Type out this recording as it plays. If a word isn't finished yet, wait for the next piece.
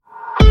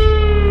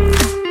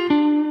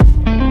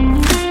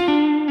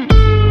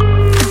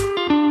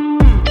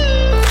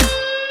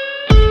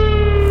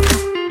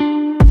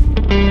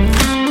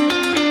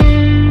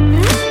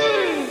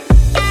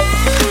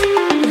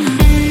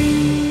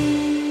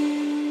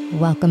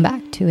Welcome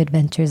back to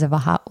Adventures of a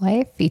Hot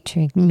Wife,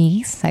 featuring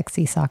me,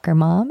 sexy soccer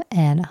mom,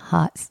 and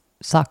hot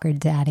soccer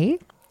daddy.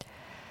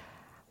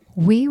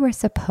 We were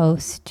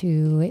supposed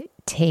to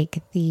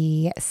take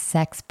the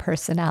sex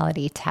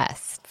personality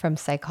test from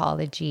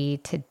Psychology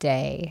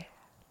Today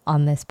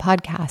on this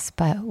podcast,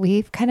 but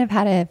we've kind of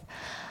had an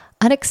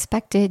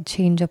unexpected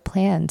change of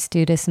plans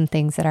due to some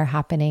things that are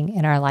happening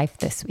in our life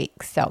this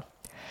week. So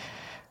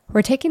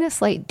we're taking a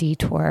slight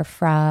detour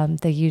from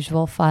the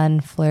usual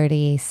fun,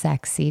 flirty,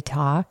 sexy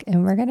talk,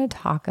 and we're going to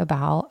talk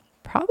about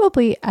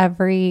probably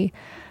every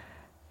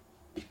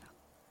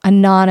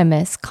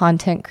anonymous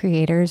content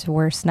creator's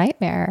worst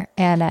nightmare.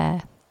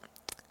 And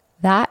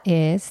that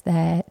is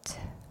that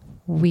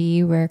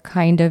we were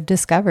kind of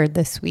discovered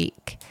this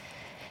week.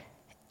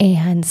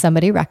 And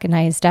somebody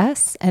recognized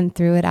us and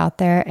threw it out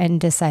there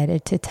and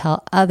decided to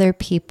tell other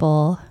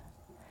people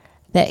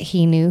that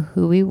he knew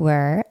who we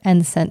were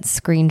and sent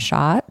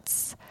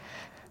screenshots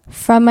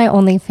from my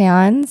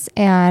OnlyFans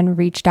and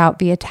reached out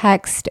via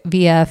text,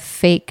 via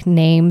fake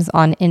names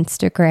on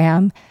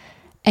Instagram,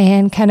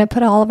 and kind of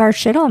put all of our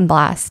shit on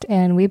blast.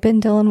 And we've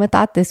been dealing with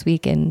that this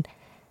week, and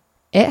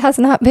it has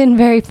not been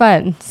very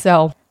fun.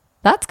 So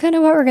that's kind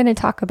of what we're going to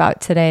talk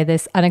about today,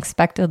 this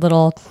unexpected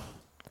little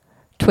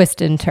twist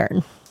and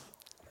turn.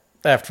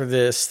 After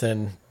this,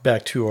 then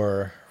back to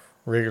our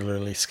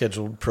regularly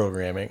scheduled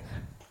programming.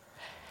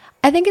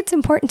 I think it's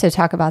important to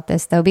talk about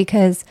this, though,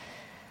 because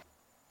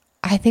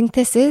I think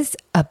this is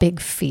a big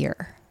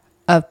fear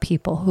of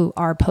people who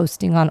are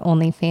posting on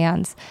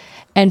OnlyFans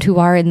and who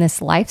are in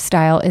this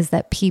lifestyle, is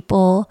that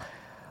people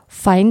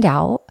find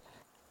out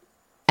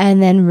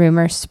and then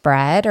rumors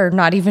spread, or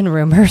not even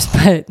rumors,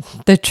 but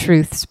the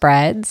truth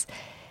spreads.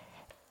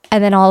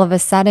 And then all of a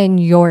sudden,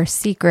 your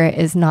secret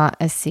is not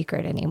a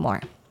secret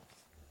anymore.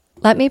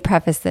 Let me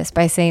preface this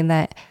by saying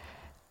that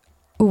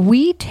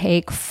we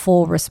take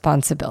full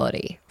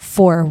responsibility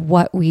for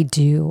what we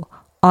do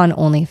on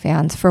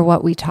OnlyFans, for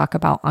what we talk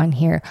about on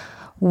here.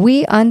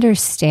 We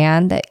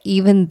understand that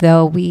even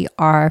though we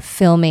are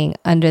filming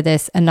under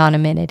this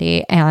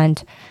anonymity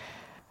and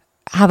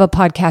have a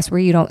podcast where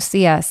you don't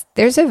see us,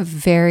 there's a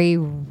very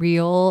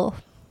real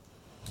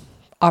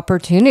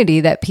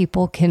opportunity that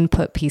people can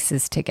put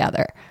pieces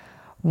together.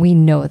 We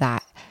know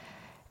that.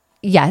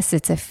 Yes,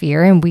 it's a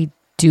fear, and we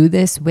do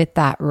this with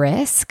that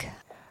risk.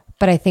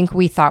 But I think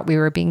we thought we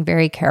were being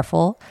very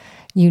careful.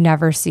 You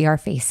never see our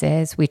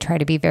faces. We try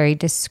to be very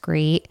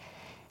discreet.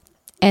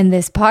 And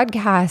this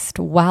podcast,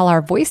 while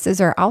our voices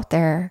are out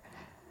there,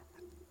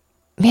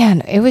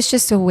 man, it was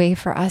just a way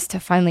for us to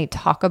finally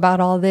talk about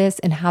all this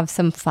and have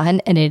some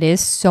fun. And it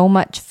is so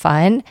much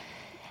fun.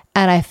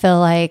 And I feel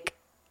like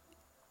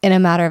in a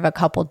matter of a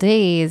couple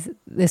days,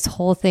 this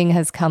whole thing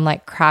has come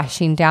like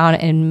crashing down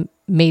and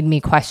made me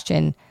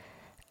question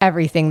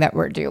everything that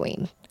we're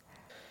doing.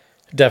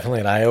 Definitely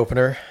an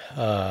eye-opener.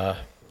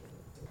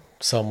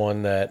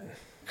 Someone that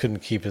couldn't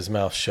keep his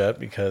mouth shut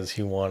because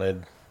he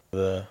wanted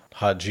the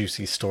hot,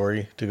 juicy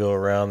story to go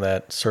around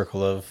that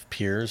circle of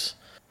peers.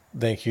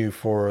 Thank you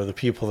for the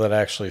people that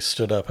actually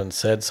stood up and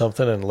said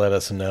something and let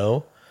us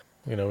know.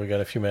 You know, we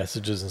got a few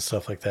messages and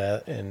stuff like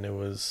that, and that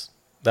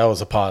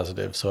was a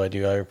positive. So I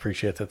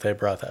appreciate that they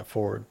brought that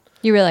forward.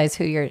 You realize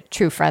who your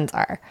true friends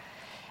are.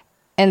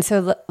 And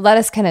so let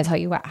us kind of tell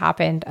you what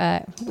happened.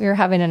 We were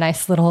having a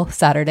nice little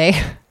Saturday.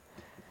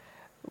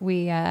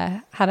 We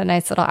had a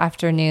nice little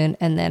afternoon,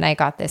 and then I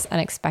got this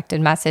unexpected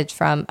message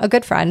from a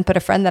good friend, but a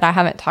friend that I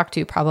haven't talked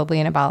to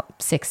probably in about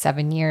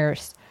 6-7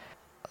 years,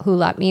 who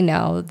let me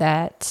know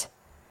that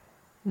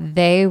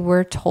they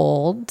were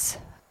told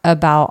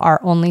about our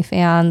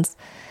OnlyFans.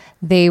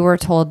 They were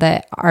told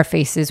that our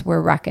faces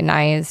were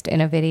recognized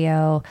in a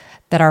video,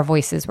 that our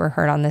voices were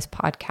heard on this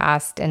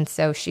podcast. And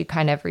so she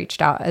kind of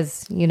reached out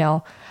as, you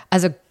know,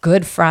 as a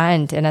good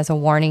friend and as a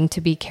warning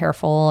to be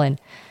careful. And,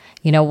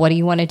 you know, what do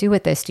you want to do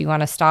with this? Do you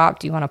want to stop?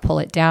 Do you want to pull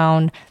it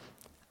down?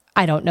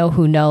 I don't know.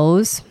 Who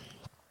knows?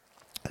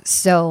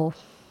 So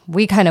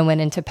we kind of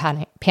went into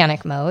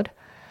panic mode.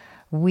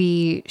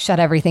 We shut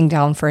everything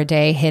down for a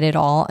day, hid it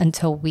all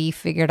until we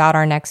figured out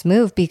our next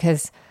move,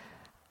 because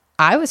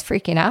I was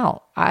freaking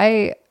out.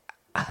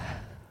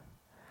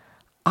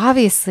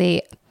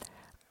 Obviously,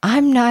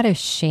 I'm not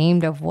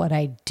ashamed of what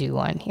I do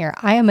on here.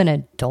 I am an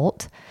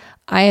adult.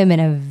 I am in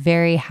a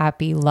very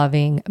happy,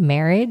 loving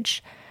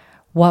marriage.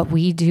 What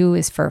we do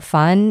is for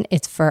fun.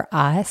 It's for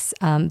us.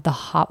 The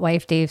Hot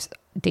Wife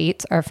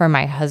dates are for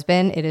my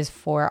husband. It is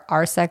for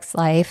our sex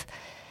life.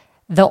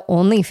 The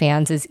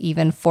OnlyFans is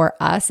even for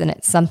us, and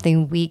it's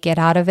something we get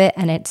out of it,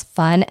 and it's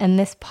fun. And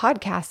this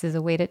podcast is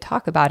a way to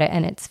talk about it,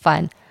 and it's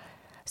fun.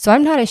 So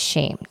I'm not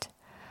ashamed.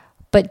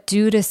 But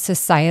due to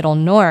societal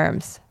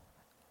norms,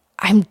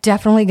 I'm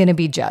definitely going to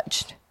be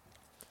judged.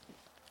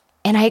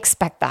 And I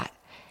expect that.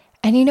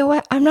 And you know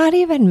what? I'm not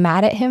even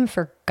mad at him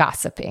for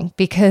gossiping,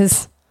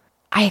 because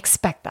I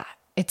expect that.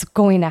 It's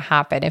going to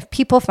happen. If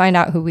people find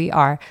out who we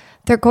are,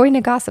 they're going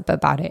to gossip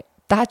about it.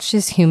 That's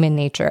just human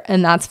nature,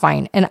 and that's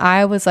fine. And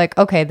I was like,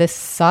 okay, this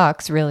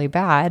sucks really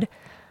bad,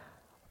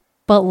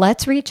 but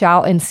let's reach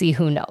out and see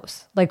who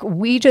knows. Like,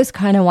 we just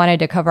kind of wanted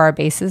to cover our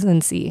bases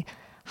and see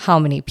how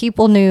many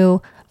people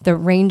knew, the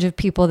range of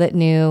people that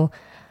knew,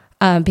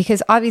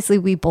 because obviously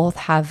we both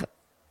have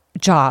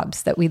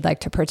jobs that we'd like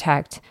to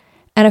protect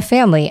and a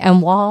family.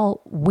 And while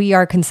we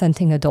are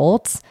consenting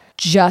adults,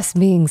 just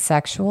being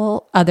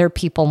sexual, other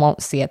people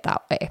won't see it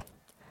that way.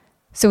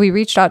 So we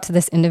reached out to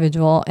this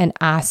individual and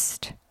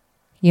asked,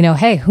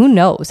 hey, who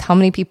knows? How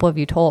many people have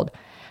you told?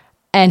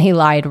 And he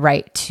lied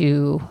right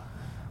to,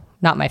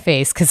 not my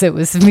face, because it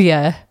was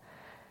via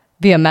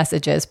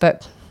messages,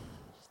 but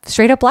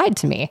straight up lied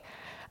to me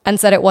and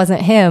said it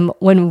wasn't him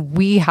when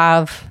we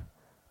have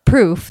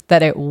proof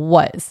that it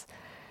was.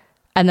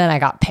 And then I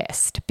got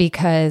pissed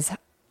because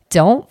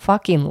don't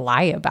fucking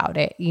lie about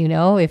it.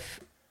 If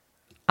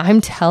I'm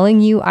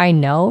telling you I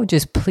know,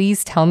 just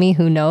please tell me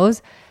who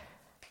knows.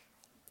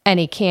 And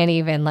he can't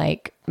even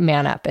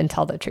man up and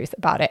tell the truth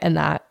about it. And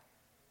that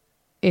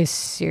is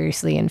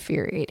seriously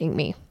infuriating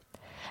me.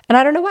 And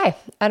I don't know why.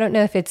 I don't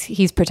know if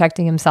he's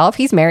protecting himself.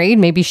 He's married.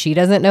 Maybe she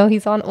doesn't know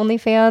he's on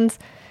OnlyFans.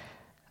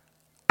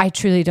 I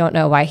truly don't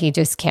know why he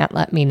just can't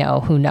let me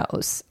know who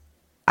knows.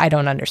 I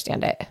don't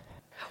understand it.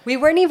 We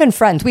weren't even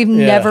friends. We've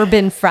never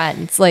been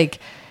friends.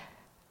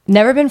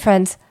 Never been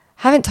friends.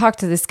 Haven't talked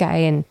to this guy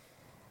in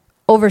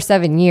over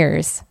 7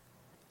 years.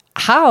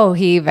 How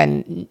he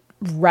even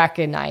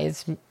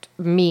recognized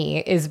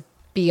me is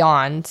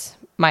beyond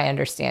my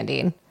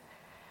understanding.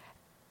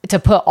 To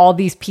put all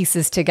these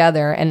pieces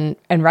together and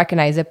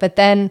recognize it. But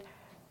then,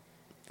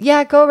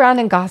 go around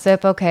and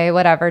gossip. Okay,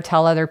 whatever.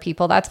 Tell other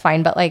people. That's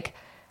fine. But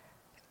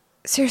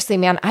seriously,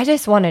 man, I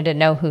just wanted to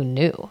know who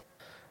knew.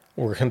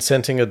 We're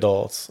consenting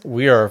adults.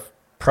 We are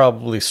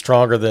probably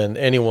stronger than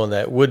anyone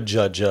that would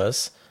judge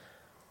us.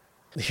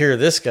 Here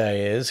this guy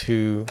is,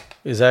 who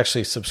is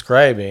actually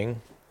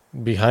subscribing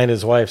behind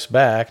his wife's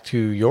back to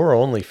your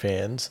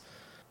OnlyFans,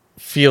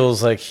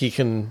 feels like he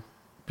can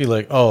be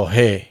like, oh,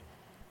 hey,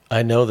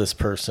 I know this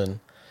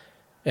person,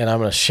 and I'm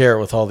going to share it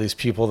with all these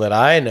people that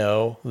I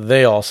know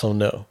they also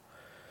know.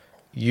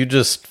 You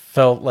just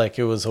felt like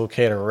it was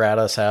okay to rat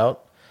us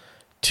out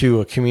to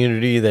a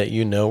community that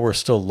we're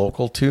still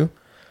local to,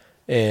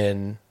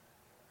 and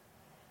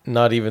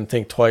not even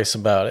think twice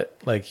about it.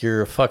 Like,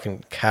 you're a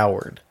fucking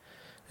coward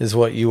is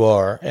what you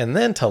are. And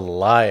then to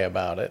lie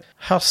about it.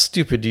 How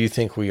stupid do you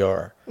think we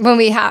are? When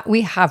we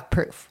have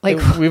proof.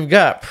 We've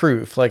got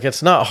proof.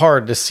 It's not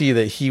hard to see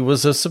that he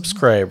was a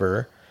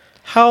subscriber.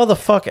 How the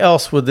fuck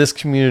else would this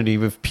community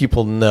of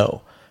people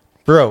know?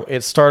 Bro,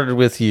 it started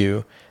with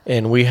you,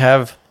 and we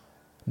have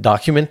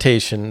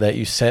documentation that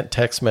you sent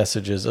text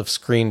messages of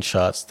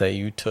screenshots that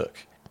you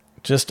took.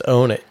 Just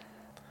own it.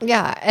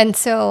 Yeah, and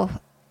so,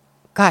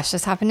 gosh,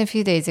 this happened a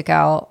few days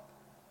ago.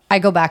 I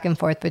go back and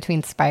forth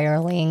between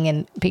spiraling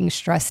and being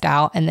stressed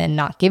out and then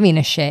not giving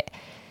a shit.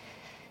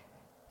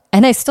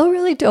 And I still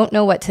really don't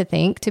know what to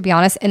think, to be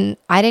honest. And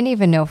I didn't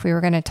even know if we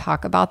were going to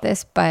talk about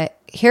this, but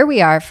here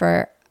we are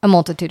for a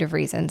multitude of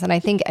reasons. And I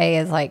think A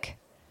is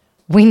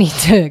we need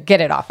to get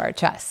it off our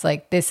chest.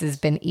 This has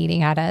been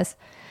eating at us.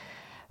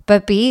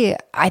 But B,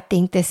 I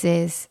think this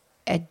is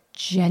a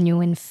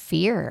genuine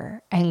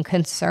fear and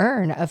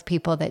concern of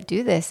people that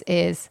do this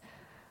is,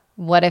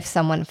 what if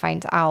someone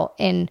finds out?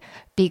 And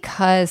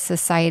because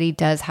society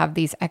does have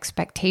these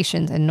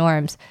expectations and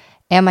norms,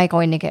 am I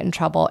going to get in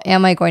trouble?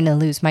 Am I going to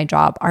lose my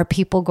job? Are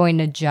people going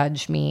to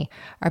judge me?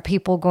 Are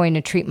people going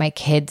to treat my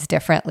kids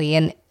differently?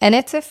 And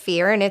it's a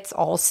fear, and it's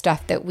all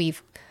stuff that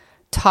we've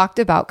talked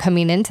about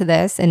coming into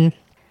this. And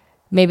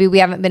maybe we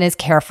haven't been as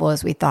careful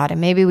as we thought. And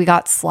maybe we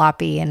got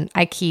sloppy. And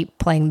I keep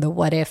playing the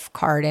what if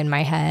card in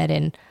my head.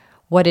 And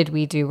what did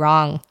we do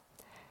wrong?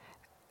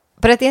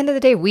 But at the end of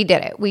the day, we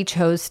did it. We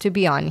chose to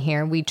be on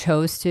here. We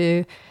chose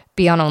to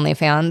be on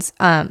OnlyFans.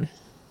 And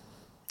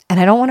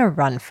I don't want to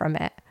run from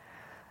it.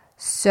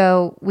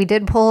 So we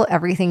did pull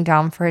everything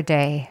down for a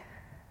day.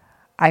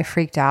 I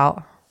freaked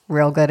out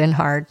real good and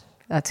hard.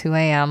 That's who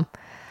I am.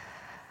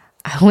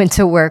 I went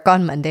to work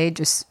on Monday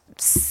just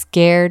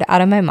scared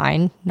out of my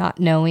mind, not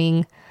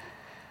knowing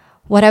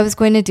what I was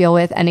going to deal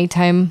with.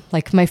 Anytime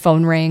my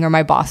phone rang or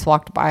my boss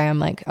walked by, I'm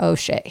like, oh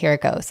shit, here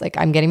it goes.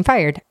 I'm getting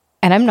fired.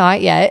 And I'm not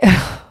yet.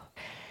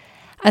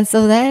 And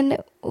so then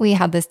we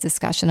had this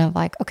discussion of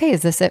okay,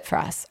 is this it for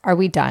us? Are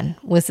we done?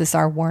 Was this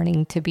our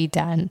warning to be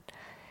done?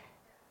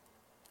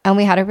 And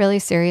we had a really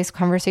serious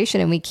conversation,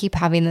 and we keep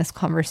having this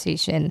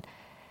conversation.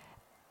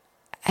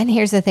 And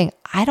here's the thing.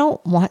 I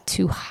don't want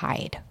to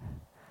hide.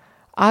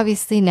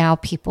 Obviously now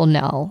people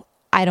know.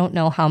 I don't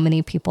know how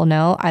many people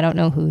know. I don't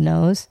know who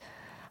knows.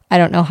 I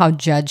don't know how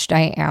judged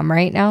I am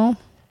right now.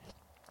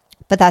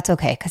 But that's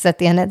okay, because at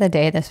the end of the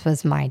day, this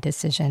was my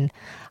decision.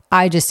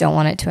 I just don't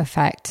want it to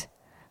affect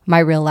my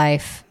real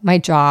life, my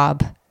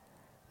job,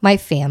 my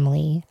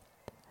family.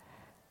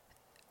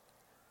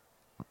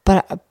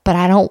 But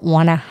I don't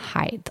want to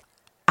hide.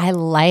 I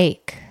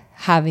like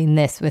having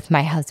this with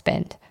my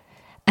husband.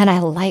 And I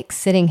like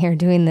sitting here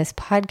doing this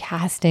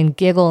podcast and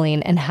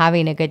giggling and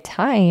having a good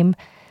time.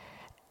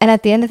 And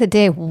at the end of the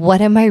day,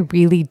 what am I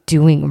really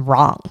doing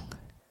wrong?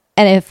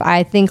 And if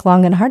I think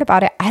long and hard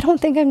about it, I don't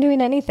think I'm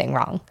doing anything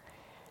wrong.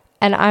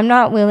 And I'm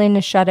not willing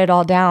to shut it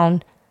all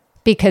down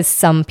because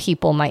some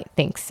people might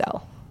think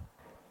so.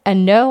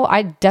 And no,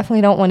 I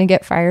definitely don't want to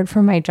get fired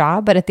from my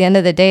job. But at the end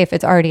of the day, if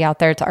it's already out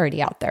there, it's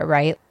already out there,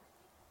 right?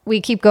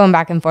 We keep going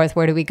back and forth.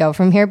 Where do we go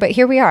from here? But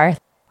here we are.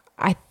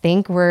 I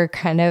think we're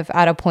kind of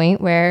at a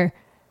point where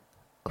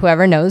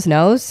whoever knows,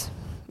 knows.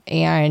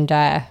 And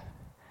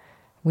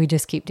we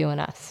just keep doing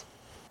us.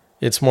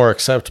 It's more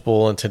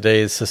acceptable in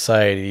today's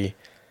society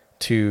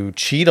to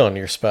cheat on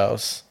your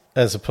spouse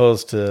as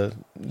opposed to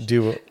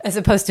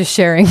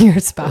sharing your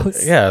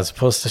spouse. Yeah, as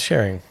opposed to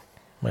sharing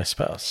my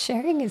spouse.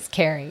 Sharing is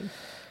caring.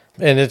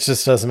 And it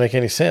just doesn't make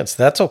any sense.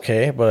 That's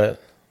okay,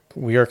 but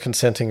we are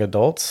consenting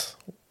adults.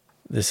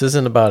 This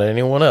isn't about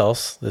anyone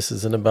else. This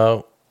isn't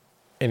about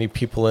any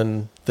people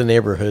in the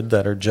neighborhood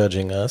that are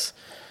judging us.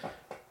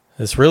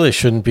 This really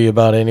shouldn't be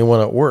about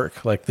anyone at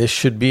work. Like, this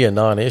should be a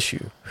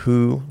non-issue.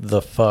 Who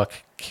the fuck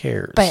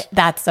cares? But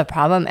that's the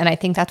problem. And I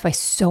think that's why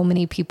so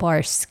many people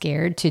are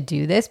scared to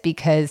do this,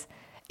 because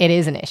it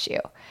is an issue.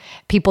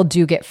 People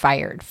do get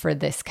fired for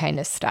this kind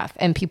of stuff,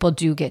 and people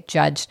do get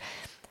judged.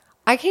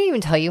 I can't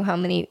even tell you how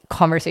many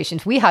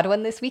conversations we had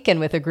one this weekend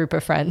with a group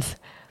of friends.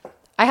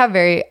 I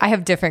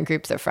have different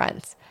groups of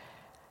friends.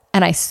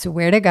 And I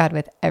swear to God,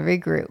 with every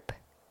group,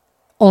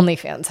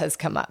 OnlyFans has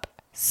come up.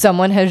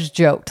 Someone has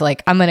joked,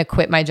 like, I'm going to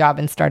quit my job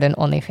and start an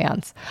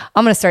OnlyFans.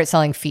 I'm going to start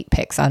selling feet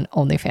pics on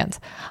OnlyFans.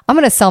 I'm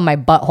going to sell my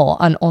butthole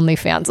on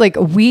OnlyFans. Like,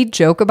 we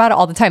joke about it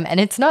all the time.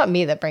 And it's not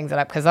me that brings it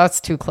up because that's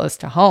too close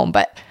to home.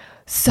 But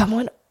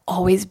someone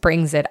always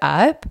brings it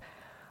up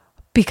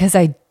because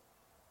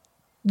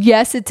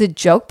yes, it's a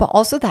joke, but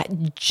also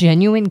that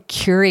genuine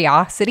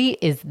curiosity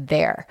is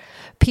there.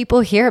 People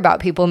hear about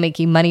people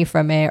making money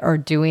from it or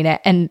doing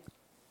it. And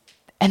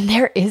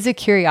there is a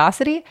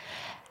curiosity.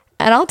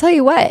 And I'll tell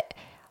you what,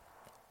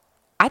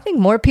 I think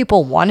more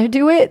people want to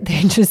do it.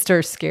 They just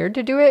are scared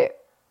to do it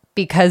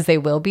because they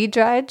will be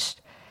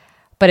judged.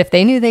 But if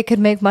they knew they could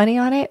make money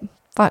on it,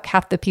 fuck,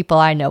 half the people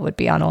I know would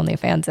be on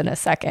OnlyFans in a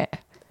second.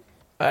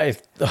 I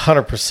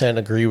 100%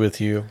 agree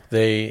with you.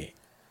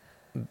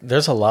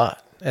 There's a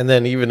lot. And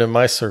then even in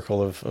my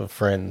circle of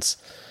friends,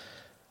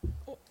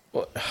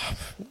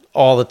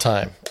 all the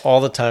time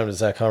does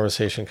that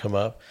conversation come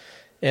up.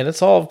 And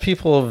it's all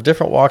people of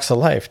different walks of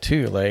life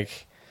too.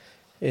 Like,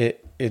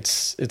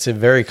 it's a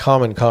very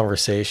common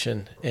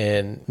conversation,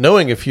 and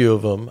knowing a few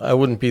of them, I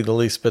wouldn't be the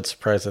least bit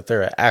surprised that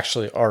they're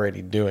actually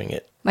already doing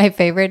it. My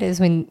favorite is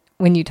when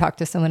you talk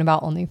to someone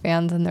about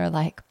OnlyFans and they're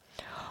like,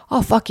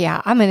 oh, fuck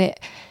yeah, I'm in it.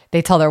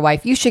 They tell their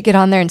wife, you should get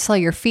on there and sell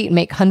your feet and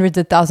make hundreds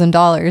of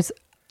 $1,000s.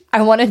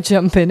 I want to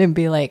jump in and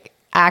be like,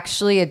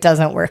 actually, it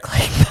doesn't work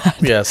like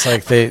that. Yeah, it's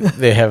like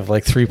they have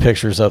like 3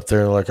 pictures up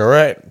there and like, all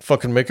right,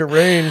 fucking make it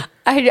rain.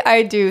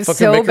 I do fucking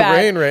so make bad.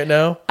 It rain right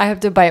now. I have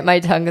to bite my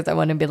tongue because I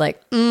want to be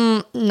like,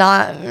 it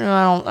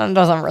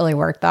doesn't really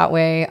work that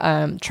way.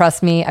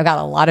 Trust me, I've got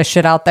a lot of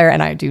shit out there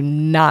and I do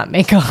not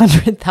make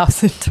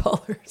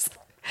 $100,000.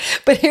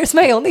 But here's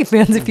my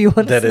OnlyFans if you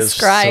want to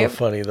subscribe. That is so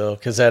funny though,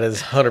 because that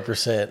is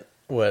 100%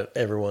 what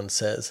everyone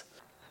says.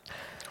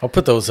 I'll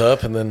put those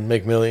up and then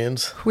make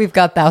millions. We've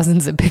got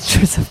thousands of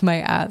pictures of my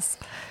ass.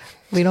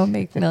 We don't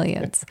make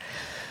millions.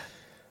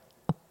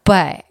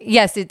 But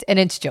yes,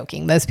 it's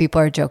joking. Most people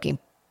are joking.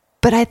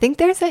 But I think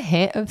there's a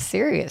hint of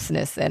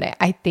seriousness in it.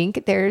 I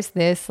think there's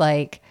this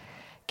like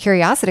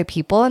curiosity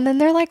people. And then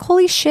they're like,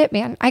 holy shit,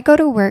 man. I go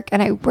to work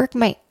and I work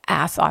my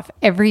ass off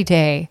every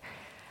day.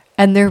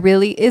 And there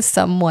really is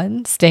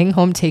someone staying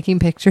home taking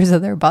pictures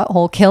of their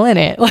butthole, killing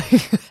it.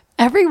 Like,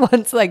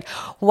 everyone's like,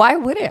 why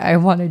wouldn't I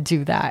want to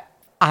do that?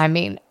 I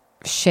mean,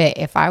 shit,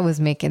 if I was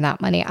making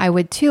that money, I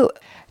would too.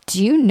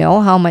 Do you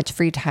know how much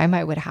free time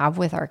I would have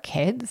with our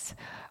kids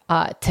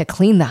to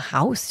clean the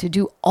house, to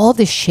do all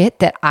the shit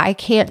that I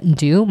can't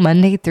do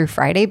Monday through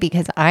Friday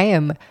because I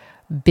am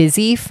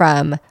busy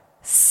from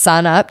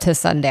sun up to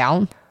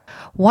sundown?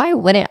 Why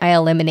wouldn't I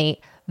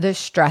eliminate the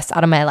stress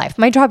out of my life?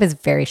 My job is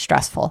very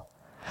stressful.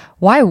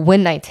 Why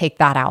wouldn't I take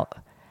that out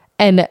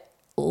and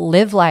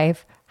live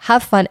life,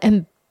 have fun,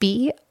 and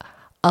be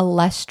a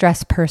less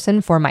stressed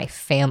person for my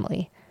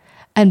family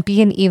and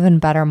be an even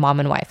better mom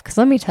and wife? Because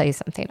let me tell you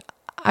something.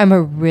 I'm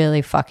a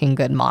really fucking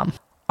good mom.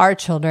 Our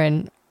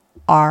children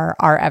are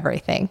our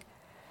everything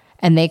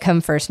and they come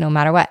first no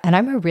matter what. And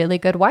I'm a really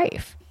good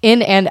wife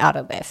in and out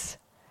of this.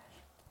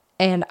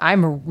 And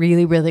I'm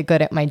really, really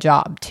good at my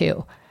job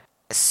too.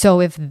 So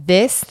if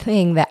this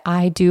thing that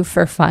I do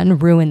for fun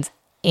ruins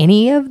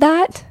any of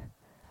that,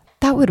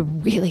 that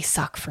would really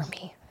suck for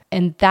me.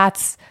 And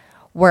that's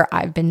where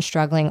I've been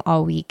struggling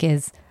all week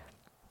is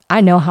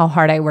I know how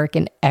hard I work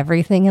in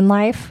everything in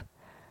life.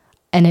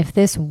 And if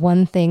this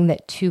one thing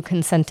that 2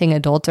 consenting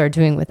adults are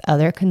doing with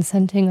other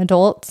consenting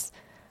adults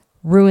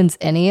ruins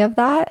any of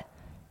that,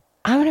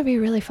 I'm going to be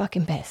really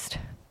fucking pissed.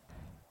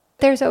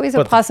 There's always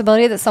a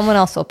possibility that someone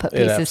else will put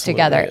pieces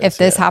together. If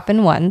this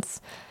happened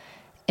once,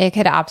 it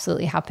could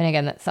absolutely happen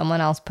again, that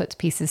someone else puts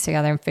pieces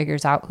together and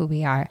figures out who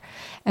we are.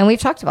 And we've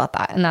talked about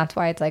that. And that's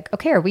why it's like,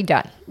 okay, are we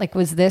done? Like,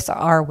 was this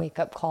our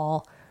wake-up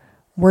call?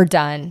 we're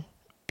done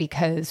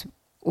because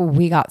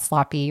we got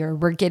sloppy or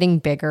we're getting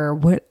bigger,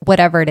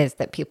 whatever it is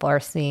that people are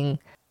seeing.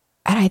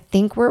 And I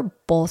think we're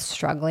both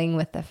struggling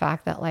with the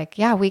fact that like,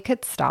 yeah, we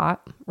could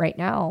stop right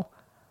now,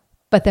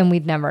 but then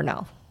we'd never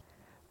know.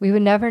 We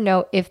would never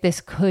know if this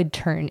could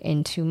turn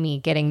into me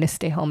getting to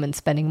stay home and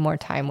spending more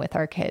time with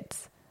our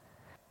kids.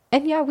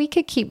 And yeah, we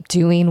could keep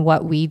doing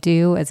what we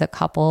do as a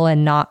couple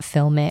and not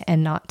film it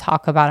and not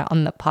talk about it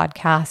on the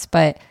podcast,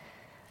 but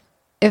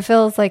it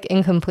feels like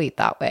incomplete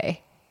that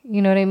way.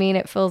 You know what I mean?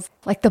 It feels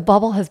like the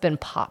bubble has been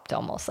popped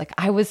almost. Like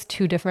I was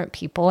two different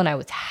people and I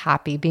was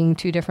happy being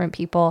two different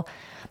people.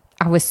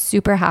 I was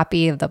super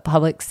happy of the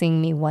public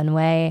seeing me one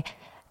way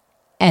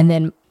and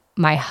then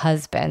my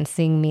husband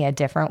seeing me a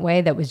different way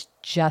that was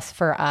just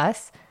for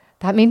us.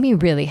 That made me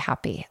really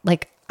happy.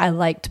 Like I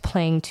liked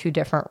playing two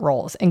different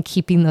roles and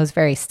keeping those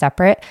very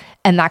separate.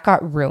 And that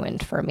got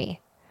ruined for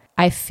me.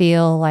 I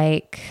feel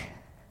like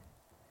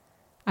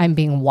I'm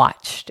being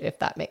watched, if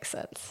that makes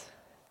sense.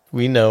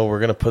 We know we're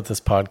going to put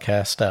this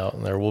podcast out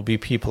and there will be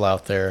people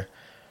out there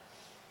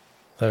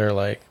that are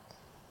like,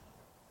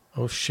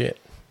 oh shit,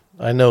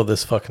 I know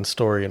this fucking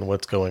story and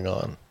what's going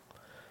on.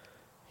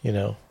 You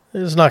know,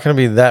 there's not going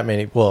to be that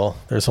many. Well,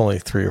 there's only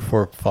 3 or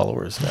 4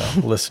 followers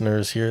now,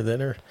 listeners here that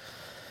are.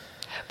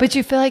 But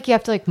you feel like you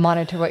have to like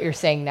monitor what you're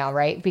saying now,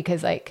 right?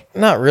 Because like.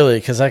 Not really,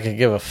 because I could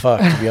give a fuck,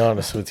 to be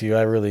honest with you.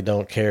 I really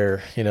don't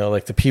care. You know,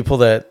 like the people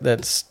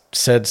that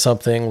said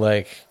something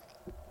like,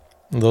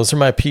 those are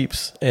my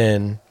peeps.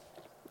 And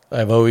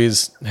I've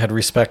always had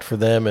respect for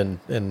them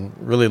and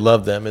really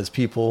loved them as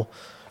people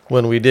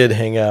when we did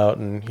hang out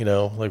and, you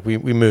know, like we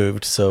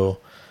moved. So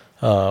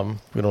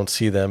we don't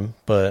see them,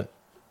 but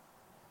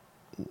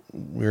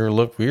we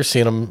were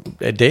seeing them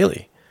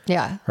daily.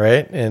 Yeah.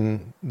 Right.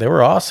 And they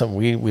were awesome.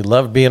 We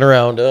loved being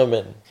around them.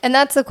 And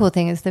that's the cool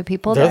thing is the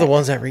people they're the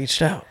ones that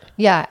reached out.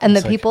 Yeah. And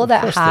it's the people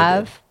that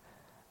have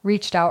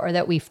reached out or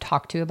that we've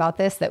talked to about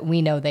this, that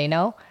we know they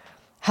know,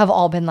 have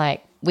all been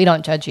like, we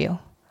don't judge you.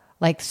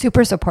 Like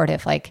super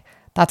supportive. Like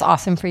that's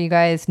awesome for you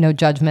guys. No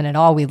judgment at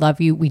all. We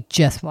love you. We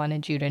just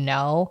wanted you to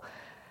know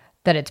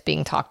that it's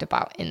being talked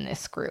about in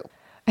this group.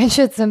 And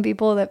shit, some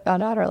people that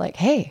found out are like,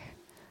 hey,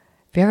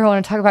 if you ever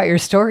want to talk about your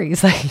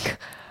stories, like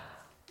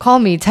call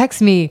me,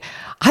 text me.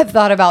 I've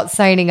thought about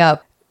signing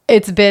up.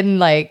 It's been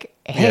like,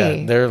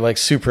 hey. Yeah, they're like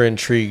super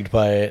intrigued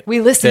by it.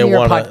 We listen to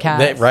your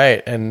podcast.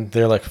 Right. And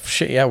they're like,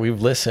 shit, yeah,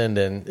 we've listened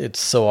and it's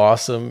so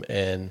awesome.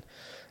 And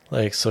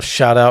like, so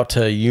shout out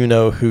to you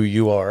know who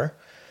you are.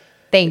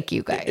 Thank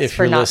you guys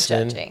for not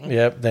judging.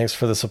 Yep. Thanks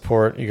for the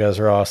support. You guys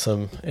are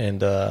awesome. And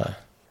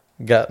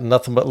got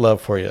nothing but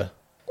love for you.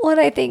 Well, and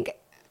I think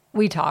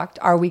we talked,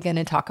 are we going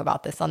to talk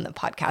about this on the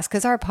podcast?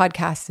 Because our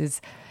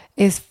podcast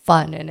is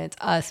fun and it's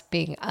us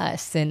being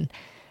us and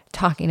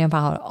talking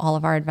about all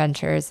of our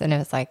adventures. And it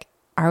was like,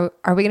 are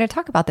we going to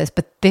talk about this?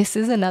 But this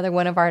is another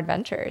one of our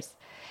adventures.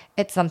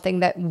 It's something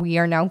that we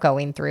are now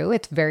going through.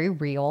 It's very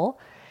real.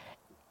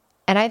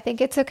 And I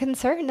think it's a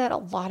concern that a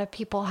lot of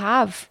people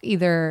have,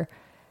 either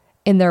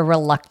in their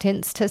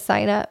reluctance to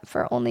sign up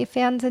for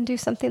OnlyFans and do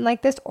something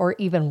like this, or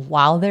even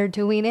while they're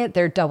doing it,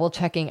 they're double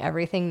checking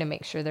everything to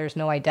make sure there's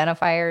no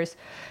identifiers.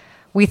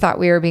 We thought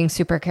we were being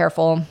super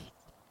careful,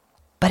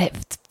 but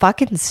it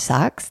fucking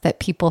sucks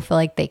that people feel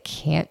like they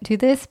can't do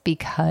this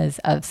because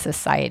of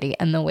society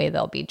and the way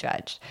they'll be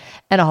judged.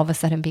 And all of a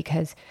sudden,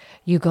 because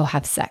you go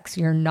have sex,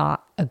 you're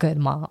not a good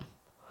mom.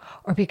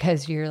 Or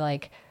because you're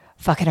like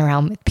fucking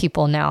around with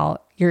people now,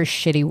 you're a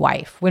shitty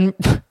wife. When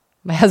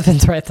my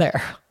husband's right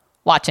there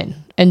watching,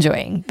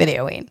 enjoying,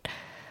 videoing.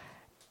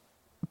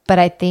 But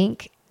I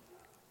think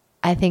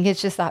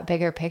it's just that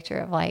bigger picture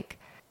of like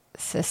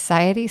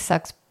society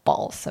sucks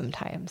balls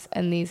sometimes.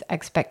 And these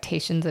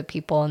expectations of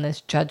people and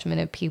this judgment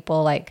of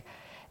people, like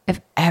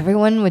if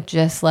everyone would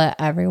just let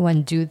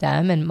everyone do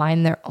them and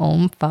mind their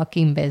own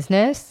fucking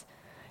business,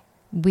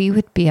 we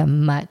would be a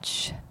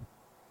much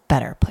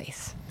better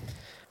place.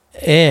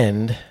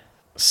 And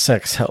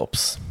sex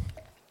helps.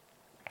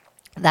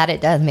 That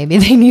it does. Maybe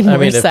they need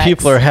more sex. If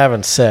people are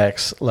having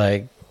sex,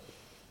 like,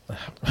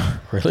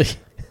 really?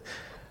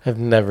 I've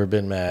never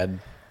been mad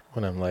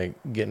when I'm like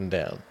getting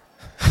down.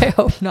 I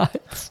hope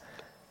not.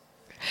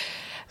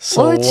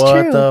 So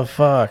what the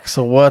fuck?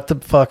 So what the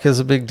fuck is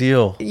a big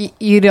deal?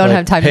 You don't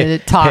have time to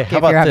talk if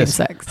you're having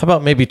sex. How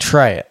about maybe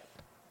try it?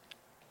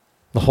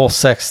 The whole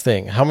sex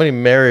thing. How many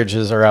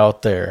marriages are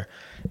out there?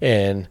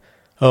 And,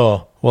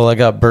 oh, well, I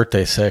got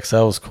birthday sex.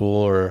 That was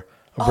cool. Or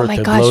a birthday blowjob. Oh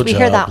my gosh, we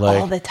hear that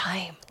all the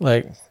time.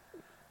 Like,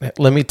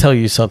 let me tell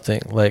you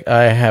something. Like,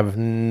 I have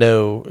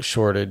no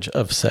shortage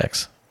of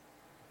sex.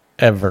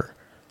 Ever.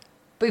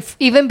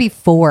 Even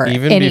before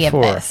any of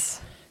this.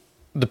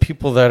 The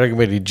people that are going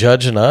to be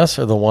judging us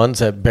are the ones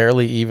that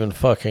barely even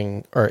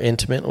fucking are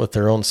intimate with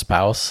their own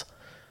spouse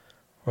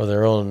or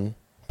their own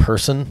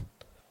person.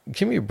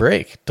 Give me a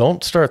break.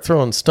 Don't start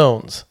throwing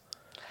stones.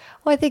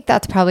 Well, I think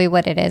that's probably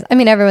what it is. I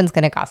mean, everyone's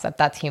going to gossip.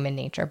 That's human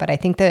nature. But I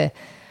think the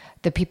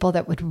people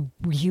that would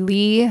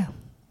really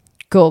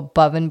go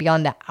above and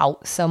beyond to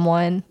out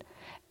someone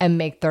and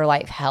make their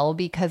life hell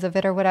because of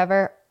it or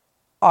whatever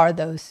are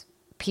those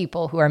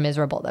people who are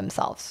miserable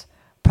themselves,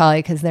 probably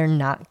because they're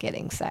not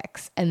getting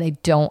sex and they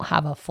don't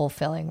have a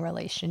fulfilling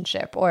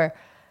relationship. Or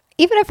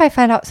even if I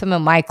find out some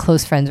of my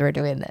close friends were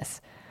doing this,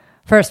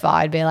 first of all,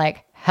 I'd be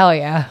like, hell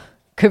yeah,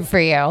 good for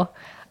you.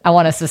 I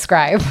want to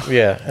subscribe.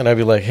 Yeah. And I'd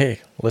be like,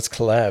 hey, let's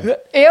collab.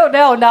 Ew,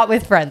 no, not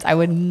with friends. I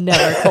would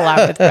never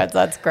collab with friends.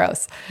 That's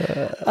gross.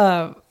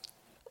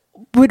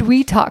 Would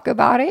we talk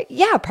about it?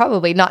 Yeah,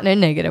 probably not in a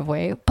negative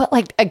way. But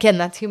like, again,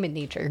 that's human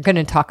nature. You're going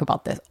to talk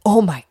about this.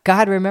 Oh my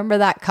God, remember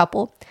that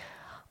couple?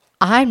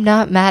 I'm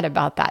not mad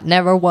about that.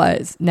 Never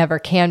was, never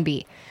can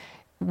be.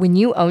 When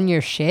you own your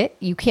shit,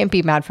 you can't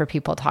be mad for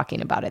people talking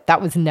about it.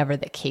 That was never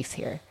the case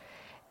here.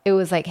 It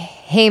was like,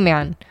 hey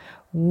man,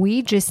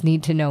 we just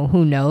need to know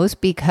who knows,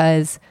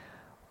 because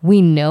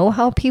we know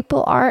how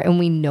people are and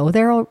we know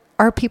there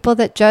are people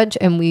that judge,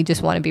 and we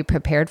just want to be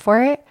prepared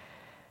for it.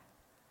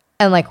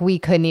 And like, we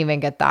couldn't even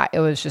get that.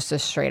 It was just a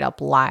straight up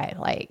lie.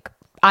 Like,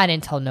 I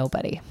didn't tell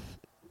nobody.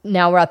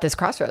 Now we're at this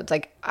crossroads.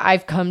 Like,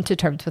 I've come to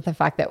terms with the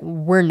fact that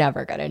we're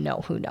never going to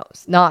know who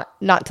knows.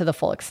 Not to the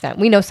full extent.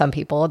 We know some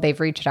people. They've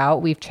reached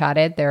out. We've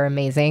chatted. They're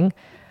amazing.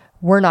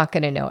 We're not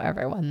going to know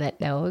everyone that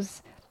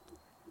knows.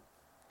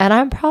 And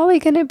I'm probably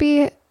going to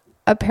be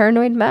a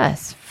paranoid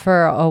mess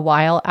for a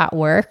while at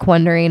work,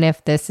 wondering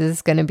if this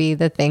is going to be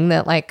the thing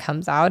that like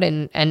comes out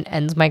and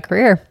ends my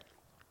career.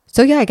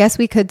 So yeah, I guess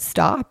we could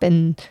stop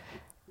and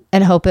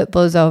hope it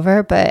blows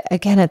over. But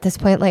again, at this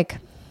point, like,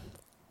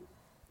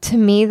 to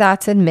me,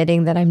 that's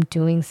admitting that I'm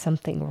doing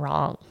something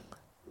wrong.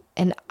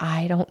 And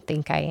I don't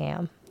think I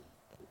am.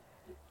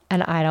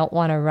 And I don't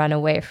want to run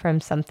away from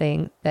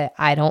something that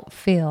I don't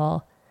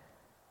feel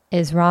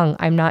is wrong.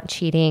 I'm not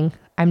cheating.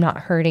 I'm not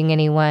hurting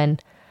anyone.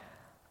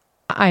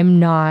 I'm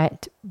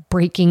not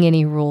breaking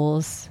any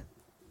rules.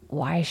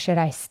 Why should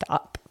I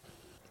stop?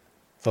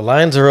 The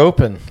lines are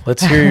open.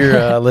 Let's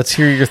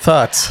hear your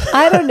thoughts.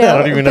 I don't know. I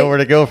don't even know where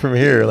to go from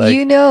here. Like,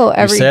 you know,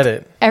 you said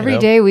it. Every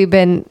day we've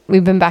been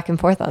back and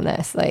forth on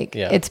this. Like,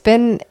 yeah. it's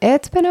been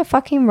a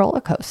fucking roller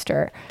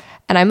coaster.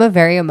 And I'm a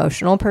very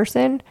emotional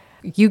person.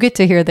 You get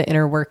to hear the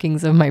inner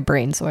workings of my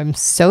brain, so I'm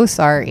so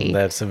sorry.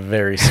 That's a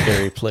very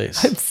scary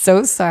place. I'm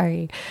so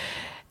sorry,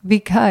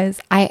 because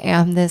I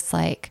am this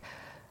like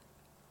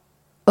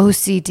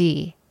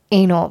OCD,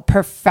 anal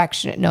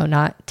perfectionist. No,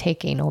 not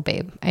take anal,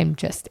 babe. I'm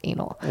just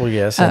anal. Well,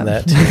 yes, and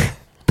that too.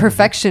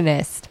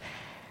 Perfectionist.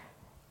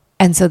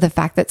 And so the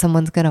fact that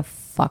someone's going to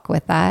fuck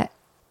with that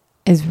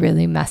is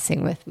really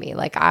messing with me.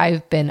 Like,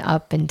 I've been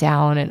up and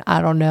down, and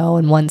I don't know.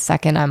 And 1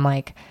 second I'm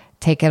like,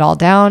 take it all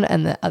down.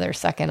 And the other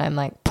second I'm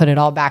like, put it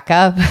all back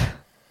up.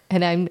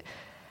 And I'm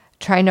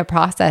trying to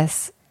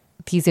process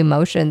these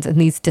emotions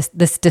and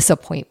this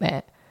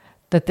disappointment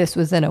that this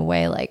was in a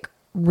way like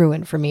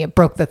ruined for me. It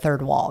broke the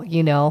third wall,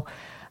 you know?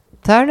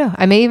 So I don't know.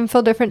 I may even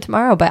feel different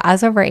tomorrow, but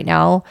as of right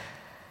now,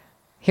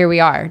 here we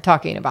are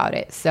talking about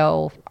it.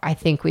 So I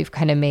think we've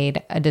kind of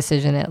made a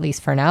decision, at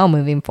least for now,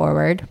 moving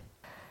forward.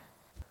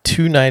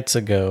 2 nights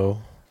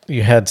ago,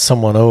 you had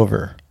someone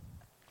over.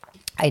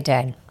 I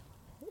did.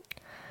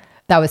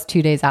 That was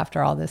 2 days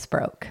after all this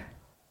broke.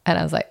 And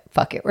I was like,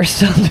 fuck it, we're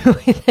still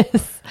doing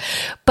this.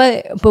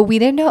 But we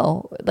didn't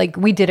know. Like,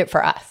 we did it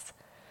for us.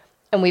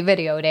 And we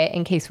videoed it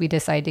in case we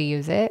decide to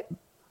use it.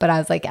 But I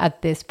was like,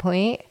 at this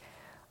point,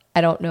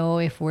 I don't know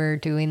if we're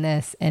doing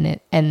this and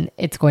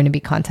it's going to be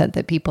content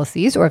that people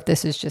sees, or if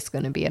this is just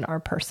going to be in our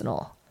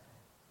personal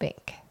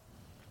bank.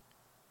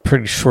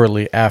 Pretty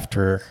shortly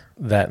after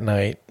that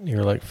night,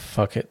 you're like,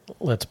 fuck it,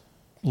 let's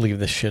leave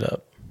this shit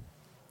up.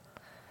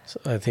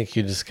 So I think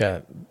you just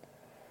got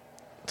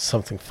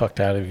something fucked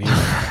out of you.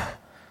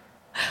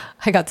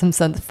 I got some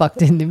sense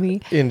fucked into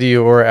me. Into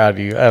you or out of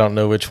you. I don't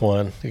know which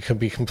one. It could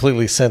be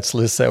completely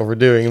senseless that we're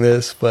doing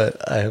this,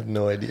 but I have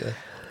no idea.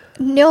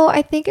 No,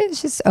 I think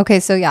it's just,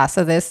 okay, so yeah,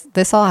 so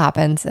this all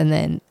happens, and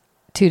then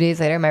 2 days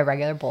later, my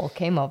regular bull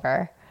came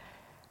over,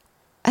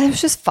 and it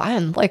was just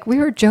fun. Like, we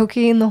were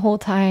joking the whole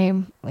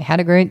time. We had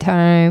a great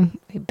time.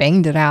 We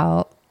banged it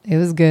out. It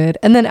was good.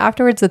 And then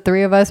afterwards, the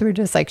three of us were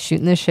just like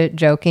shooting the shit,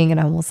 joking, and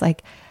I was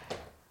like,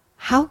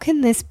 how can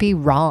this be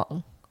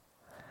wrong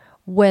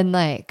when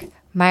like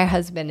my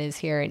husband is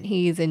here and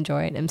he's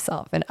enjoying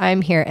himself and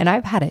I'm here and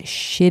I've had a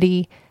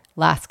shitty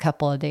last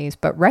couple of days,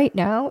 but right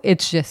now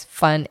it's just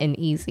fun and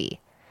easy.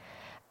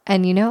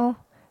 And you know,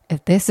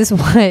 if this is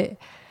what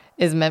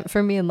is meant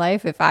for me in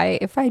life, if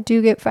I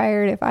do get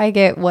fired, if I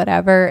get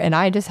whatever and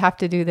I just have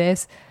to do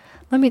this,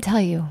 let me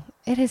tell you,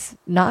 it is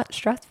not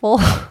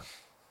stressful.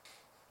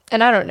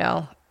 And I don't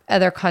know,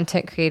 other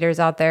content creators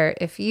out there,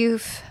 if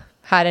you've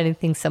had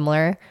anything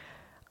similar,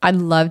 I'd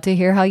love to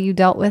hear how you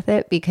dealt with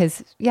it,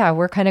 because yeah,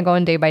 we're kind of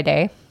going day by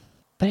day,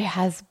 but it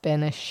has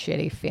been a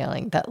shitty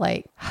feeling that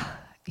like,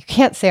 you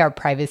can't say our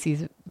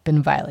privacy's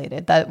been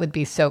violated. That would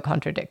be so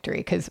contradictory,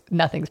 because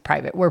nothing's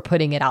private. We're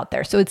putting it out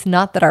there. So it's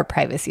not that our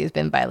privacy has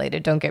been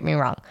violated. Don't get me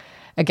wrong.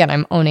 Again,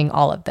 I'm owning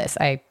all of this.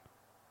 I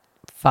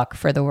fuck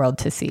for the world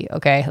to see.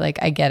 Okay. Like,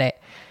 I get it,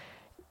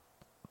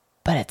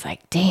 but it's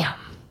like, damn,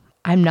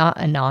 I'm not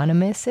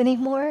anonymous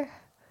anymore.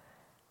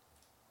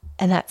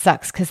 And that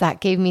sucks because that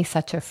gave me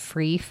such a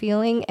free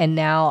feeling. And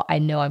now I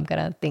know I'm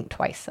going to think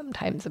twice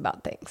sometimes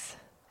about things.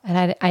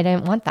 And I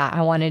didn't want that.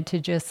 I wanted to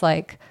just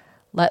like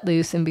let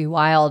loose and be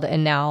wild.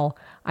 And now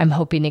I'm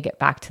hoping to get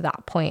back to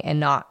that point and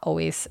not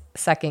always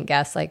second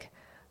guess like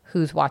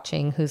who's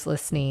watching, who's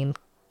listening.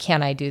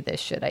 Can I do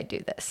this? Should I do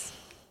this?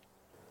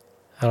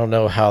 I don't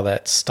know how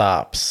that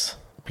stops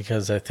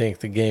because I think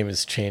the game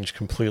has changed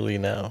completely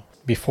now.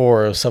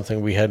 Before, it was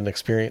something we hadn't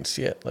experienced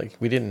yet. Like,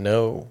 we didn't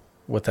know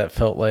what that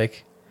felt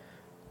like.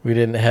 We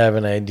didn't have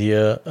an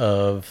idea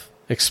of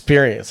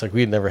experience. Like,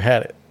 we'd never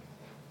had it.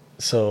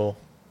 So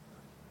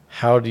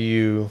how do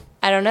you...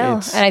 I don't know.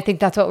 And I think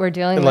that's what we're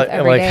dealing with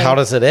every day. How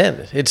does it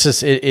end? It's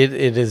just, it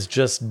is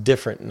just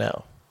different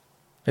now.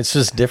 It's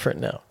just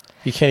different now.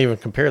 You can't even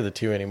compare the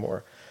two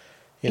anymore.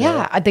 You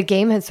know? The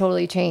game has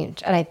totally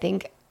changed. And I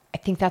think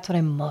that's what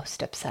I'm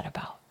most upset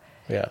about.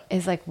 Yeah.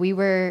 Is like we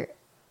were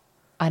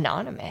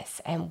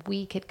anonymous and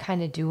we could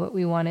kind of do what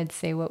we wanted,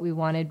 say what we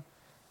wanted,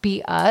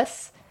 be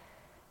us.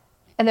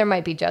 And there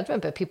might be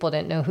judgment, but people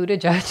didn't know who to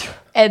judge.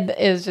 And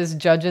it was just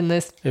judging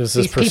these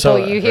persona, people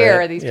you hear,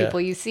 right? Or these people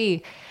you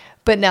see.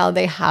 But now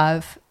they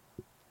have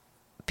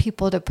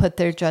people to put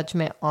their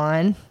judgment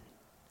on,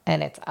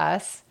 and it's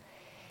us.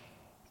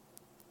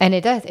 And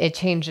it does. It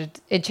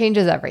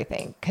changes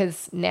everything.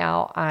 Because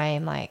now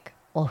I'm like,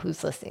 well,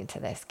 who's listening to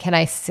this? Can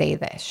I say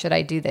this? Should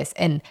I do this?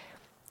 And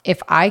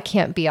if I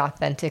can't be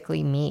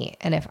authentically me,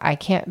 and if I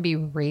can't be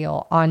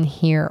real on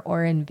here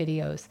or in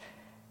videos,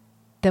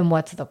 then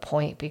what's the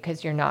point?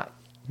 Because you're not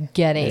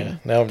getting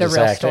the real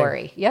acting.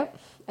 Story. Yep.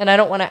 And I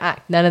don't want to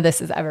act. None of this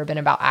has ever been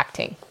about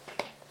acting.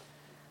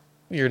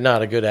 You're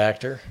not a good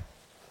actor.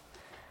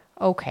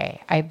 Okay.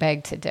 I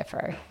beg to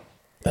differ.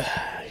 You're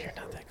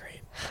not that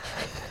great.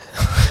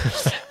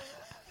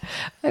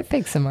 I've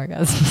faked some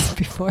orgasms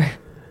before.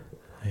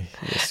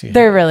 Yes,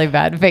 they're really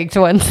bad faked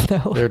ones,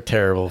 though. They're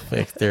terrible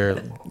fake.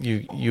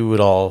 You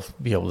would all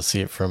be able to see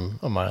it from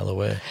a mile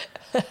away.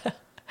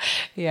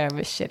 Yeah, I'm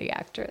a shitty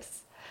actress.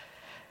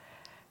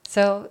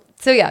 So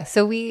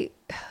we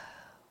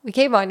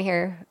came on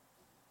here.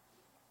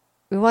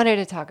 We wanted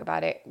to talk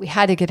about it. We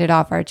had to get it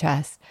off our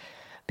chest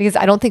because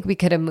I don't think we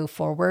could have moved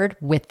forward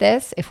with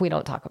this if we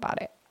don't talk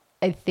about it.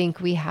 I think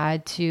we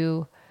had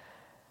to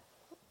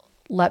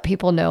let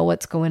people know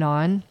what's going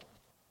on.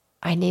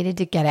 I needed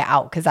to get it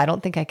out because I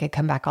don't think I could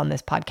come back on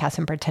this podcast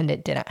and pretend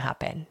it didn't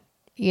happen,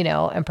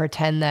 and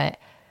pretend that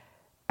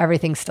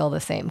everything's still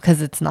the same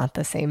because it's not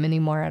the same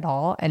anymore at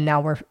all. And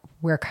now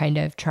we're kind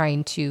of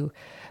trying to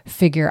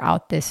figure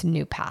out this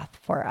new path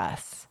for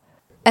us.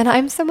 And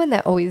I'm someone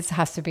that always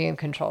has to be in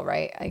control,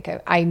 right?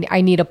 Like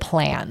I need a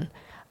plan.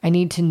 I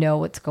need to know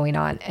what's going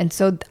on. And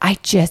so I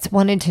just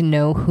wanted to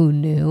know who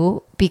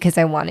knew because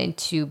I wanted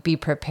to be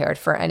prepared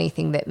for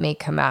anything that may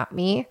come at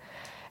me.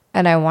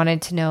 And I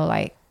wanted to know,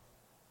 like,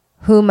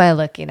 who am I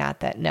looking at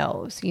that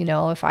knows?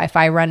 If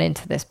I run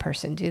into this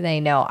person, do they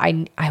know?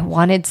 I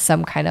wanted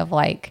some kind of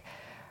like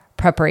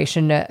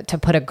preparation to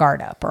put a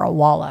guard up or a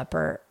wall up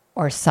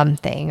or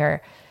something.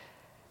 Or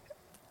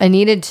I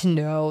needed to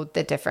know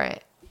the different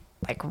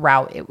like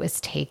route it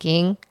was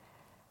taking.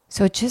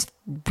 So it just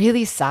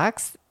really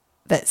sucks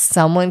that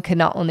someone could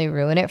not only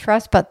ruin it for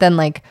us, but then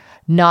like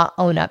not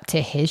own up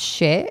to his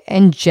shit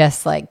and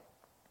just like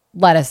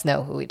let us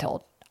know who he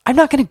told. I'm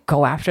not going to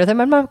go after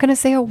them. I'm not going to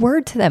say a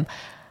word to them.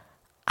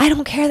 I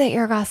don't care that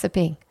you're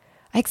gossiping.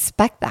 I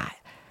expect that.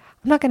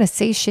 I'm not going to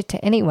say shit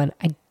to anyone.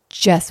 I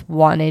just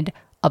wanted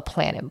a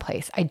plan in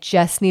place. I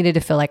just needed to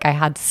feel like I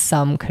had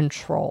some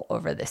control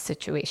over this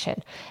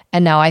situation.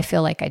 And now I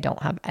feel like I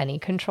don't have any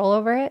control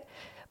over it.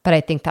 But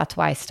I think that's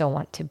why I still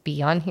want to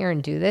be on here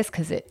and do this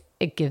because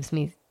it gives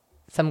me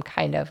some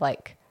kind of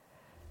like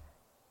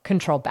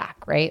control back,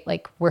 right?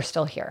 Like we're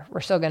still here.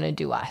 We're still going to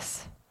do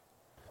us.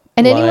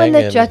 And anyone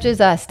that judges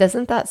us,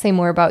 doesn't that say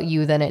more about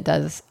you than it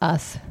does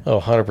us? Oh,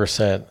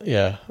 100%.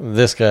 Yeah.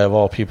 This guy of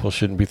all people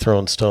shouldn't be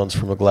throwing stones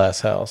from a glass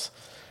house.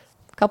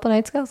 A couple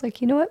nights ago, I was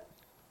like, you know what?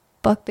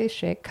 Fuck this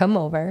shit. Come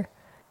over.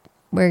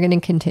 We're going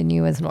to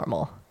continue as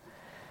normal.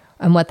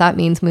 And what that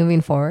means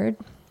moving forward,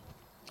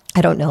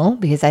 I don't know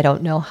because I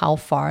don't know how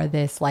far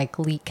this like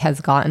leak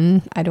has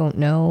gotten. I don't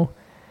know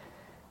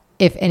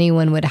if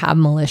anyone would have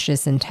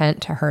malicious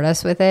intent to hurt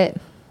us with it.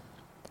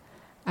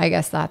 I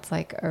guess that's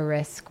like a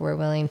risk we're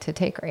willing to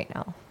take right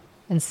now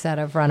instead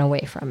of run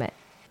away from it.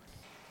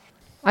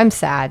 I'm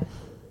sad.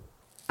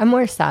 I'm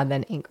more sad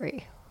than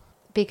angry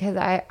because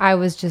I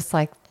was just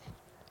like,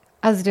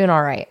 I was doing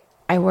all right.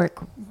 I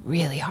work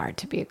really hard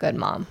to be a good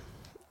mom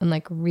and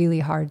like really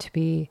hard to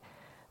be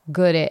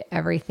good at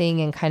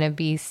everything and kind of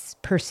be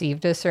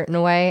perceived a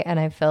certain way. And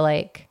I feel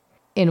like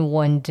in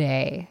one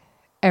day,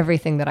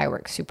 everything that I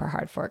worked super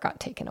hard for got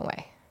taken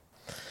away.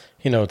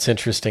 It's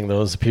interesting,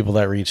 those people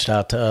that reached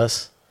out to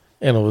us,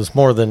 and it was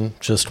more than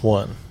just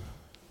one.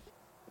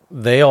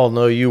 They all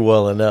know you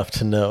well enough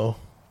to know.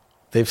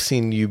 They've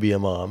seen you be a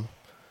mom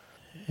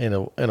and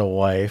a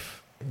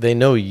wife. They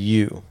know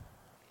you,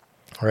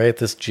 right?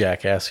 This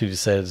jackass who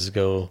decided to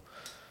go,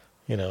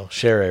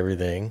 share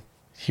everything.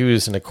 He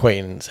was an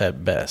acquaintance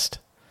at best.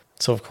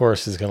 So of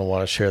course he's going to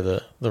want to share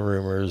the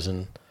rumors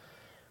and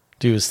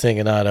do his thing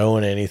and not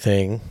own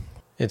anything.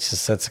 It's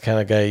just that's the kind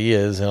of guy he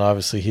is, and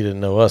obviously he didn't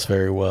know us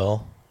very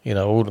well. You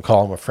know, I wouldn't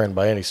call him a friend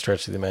by any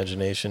stretch of the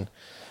imagination.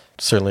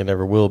 Certainly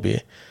never will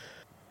be.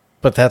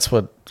 But that's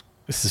what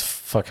this has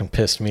fucking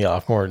pissed me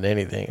off more than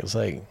anything. It's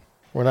like,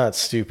 we're not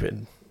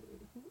stupid.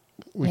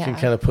 We can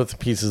kind of put the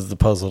pieces of the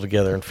puzzle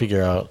together and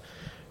figure out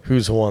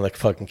who's the one that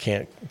fucking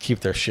can't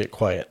keep their shit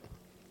quiet.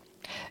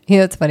 You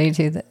know, it's funny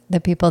too, the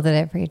people that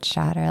I've reached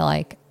out are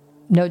like,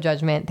 no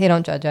judgment. They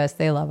don't judge us.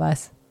 They love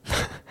us.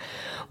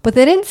 But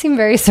they didn't seem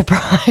very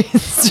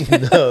surprised.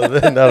 No,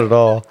 not at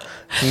all.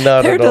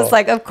 They're just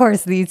like, of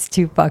course, these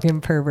two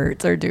fucking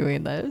perverts are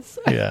doing this.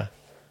 Yeah.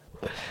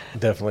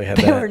 Definitely had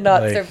they that. Were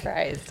not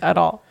surprised at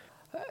all.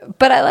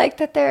 But I like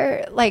that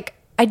they're like,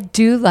 I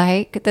do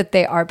like that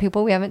they are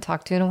people we haven't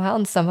talked to in a while.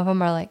 And some of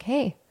them are like,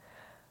 hey,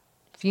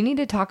 if you need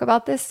to talk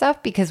about this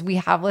stuff because we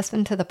have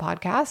listened to the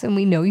podcast and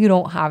we know you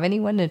don't have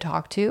anyone to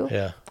talk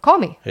to, call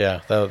me.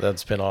 Yeah,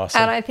 that's been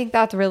awesome. And I think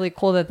that's really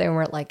cool that they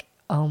weren't like,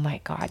 oh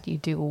my God, you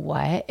do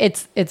what?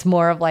 It's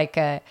more of like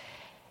a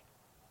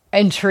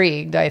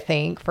intrigued, I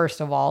think,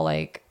 first of all,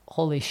 like,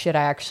 holy shit,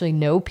 I actually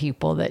know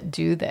people that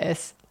do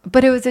this.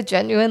 But it was a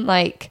genuine,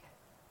 like,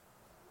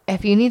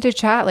 if you need to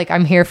chat, like,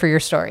 I'm here for your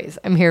stories.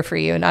 I'm here for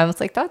you. And I was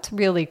like, that's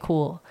really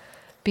cool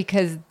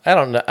because I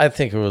don't know. I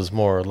think it was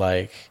more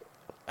like,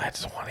 I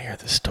just want to hear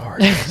the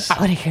stories. I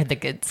want to hear the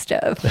good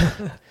stuff.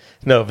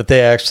 No, but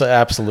they actually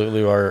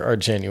absolutely are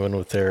genuine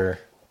with their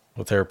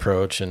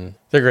approach, and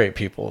they're great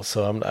people.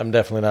 So I'm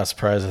definitely not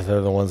surprised that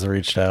they're the ones that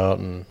reached out.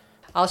 And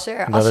I'll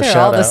share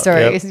all the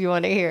stories you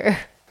want to hear.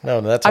 No,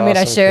 that's I mean,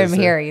 awesome I share them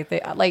here.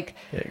 Like,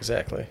 yeah,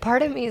 exactly.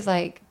 Part of me is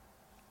like,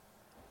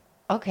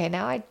 okay,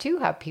 now I do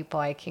have people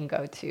I can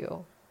go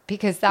to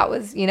because that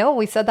was,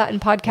 we said that in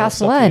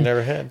podcast one. You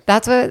never had.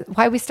 That's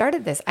why we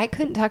started this. I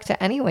couldn't talk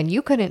to anyone.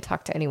 You couldn't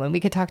talk to anyone. We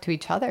could talk to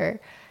each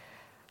other.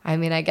 I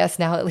mean, I guess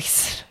now at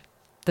least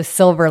the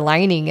silver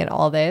lining in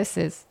all this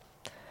is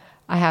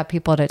I have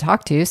people to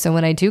talk to. So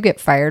when I do get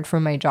fired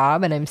from my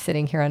job and I'm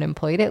sitting here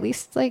unemployed, at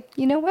least like,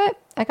 you know what?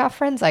 I got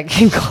friends I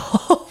can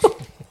call.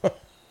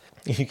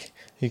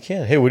 You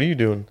can. Hey, what are you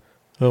doing?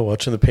 Oh,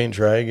 watching the paint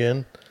dry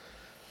again?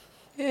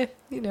 Yeah,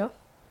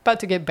 about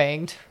to get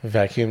banged.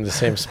 Vacuum the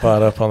same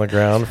spot up on the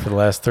ground for the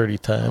last 30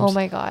 times. Oh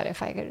my God.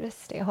 If I could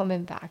just stay home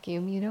and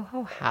vacuum, you know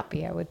how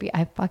happy I would be.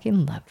 I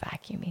fucking love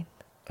vacuuming.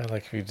 I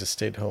like if you just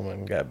stayed home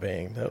and got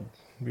banged. That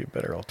would be a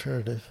better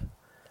alternative.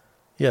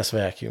 Yes,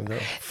 vacuum though.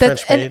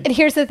 French made. And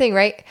here's the thing,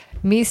 right?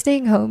 Me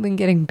staying home and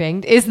getting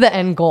banged is the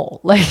end goal.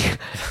 Like,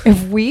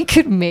 if we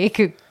could make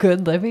a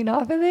good living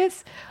off of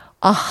this,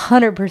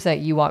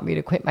 100% you want me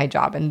to quit my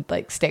job and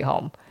like stay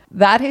home.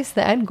 That is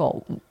the end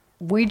goal.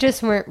 We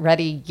just weren't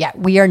ready yet.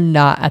 We are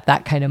not at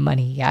that kind of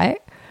money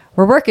yet.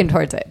 We're working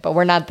towards it, but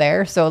we're not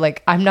there. So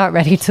like, I'm not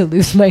ready to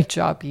lose my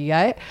job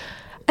yet.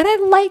 And I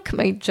like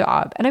my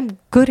job and I'm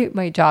good at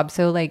my job.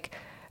 So like,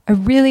 I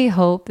really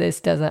hope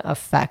this doesn't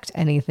affect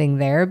anything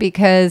there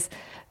because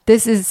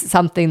this is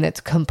something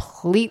that's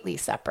completely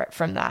separate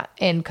from that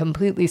and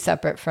completely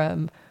separate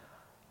from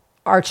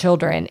our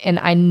children. And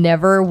I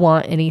never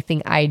want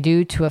anything I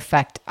do to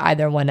affect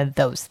either one of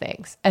those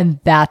things.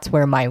 And that's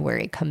where my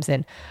worry comes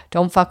in.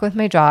 Don't fuck with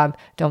my job.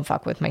 Don't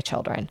fuck with my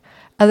children.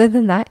 Other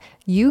than that,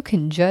 you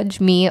can judge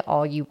me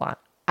all you want.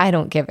 I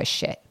don't give a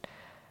shit.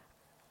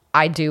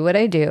 I do what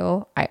I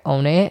do. I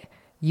own it.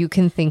 You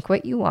can think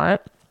what you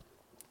want.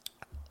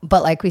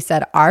 But like we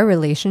said, our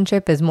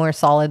relationship is more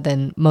solid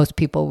than most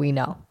people we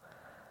know.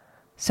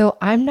 So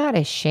I'm not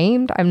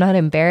ashamed. I'm not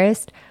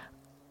embarrassed.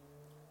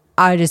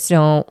 I just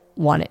don't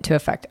want it to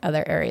affect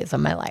other areas of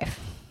my life.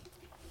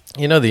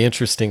 You know, the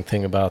interesting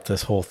thing about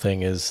this whole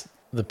thing is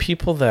the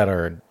people that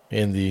are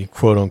in the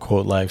quote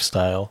unquote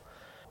lifestyle,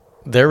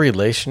 their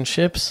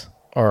relationships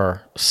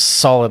are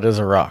solid as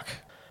a rock.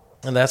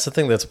 And that's the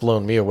thing that's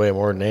blown me away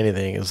more than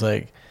anything is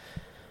like,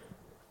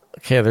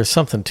 okay, there's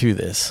something to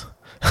this.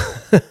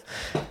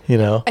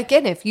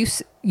 Again, if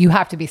you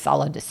have to be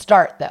solid to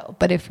start though,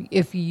 but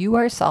if you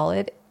are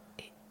solid,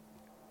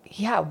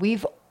 yeah,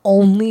 we've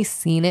only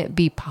seen it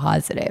be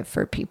positive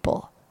for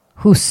people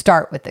who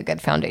start with a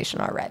good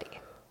foundation already.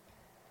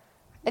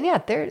 And yeah,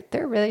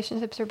 their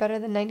relationships are better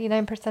than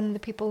 99% of the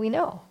people we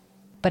know.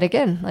 But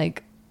again,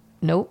 like,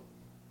 nope,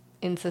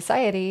 in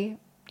society,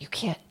 you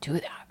can't do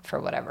that for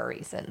whatever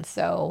reason.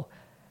 So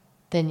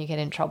then you get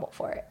in trouble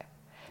for it.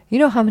 You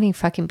know how many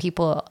fucking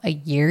people a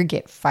year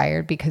get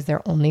fired because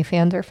their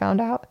OnlyFans are found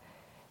out?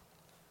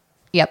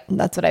 Yep,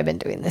 that's what I've been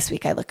doing this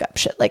week. I look up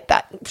shit like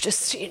that.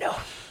 Just,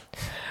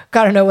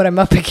 gotta know what I'm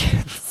up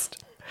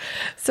against.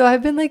 So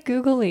I've been like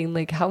Googling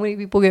like how many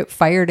people get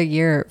fired a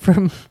year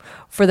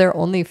for their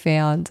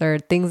OnlyFans or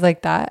things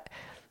like that.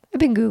 I've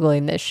been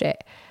Googling this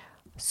shit.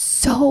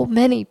 So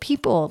many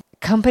people,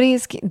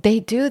 companies,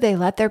 they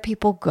let their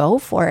people go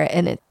for it.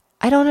 And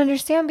I don't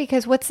understand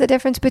because what's the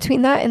difference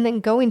between that and then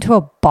going to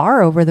a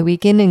bar over the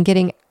weekend and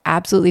getting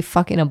absolutely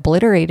fucking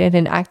obliterated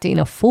and acting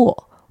a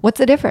fool? What's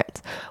the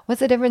difference?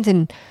 What's the difference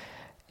in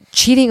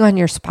cheating on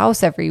your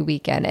spouse every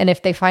weekend. And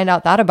if they find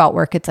out that about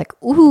work, it's like,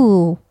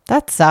 ooh,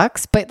 that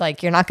sucks. But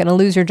like, you're not going to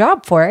lose your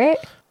job for it.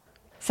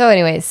 So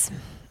anyways,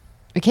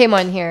 we came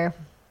on here.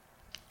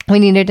 We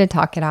needed to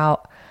talk it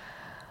out.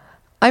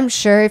 I'm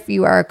sure if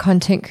you are a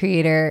content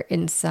creator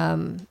in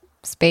some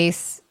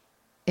space,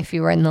 if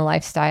you are in the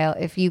lifestyle,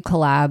 if you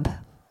collab,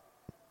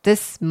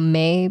 this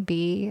may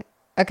be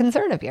a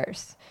concern of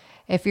yours.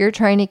 If you're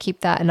trying to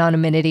keep that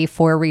anonymity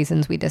for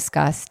reasons we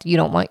discussed, you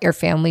don't want your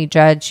family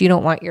judged, you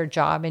don't want your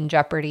job in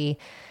jeopardy,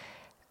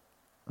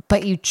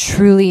 but you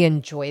truly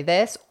enjoy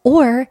this,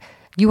 or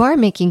you are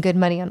making good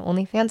money on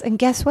OnlyFans. And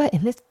guess what?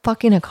 In this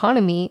fucking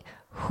economy,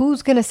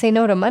 who's going to say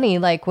no to money?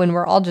 Like when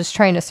we're all just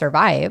trying to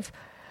survive.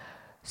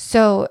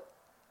 So,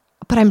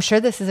 but I'm sure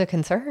this is a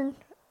concern.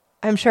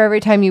 I'm sure every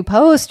time you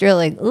post, you're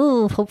like,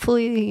 "Ooh,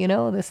 hopefully,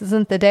 this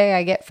isn't the day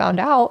I get found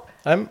out."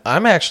 I'm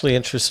actually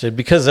interested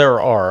because there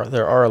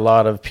are a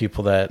lot of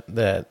people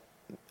that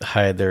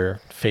hide their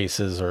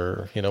faces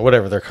or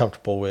whatever they're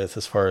comfortable with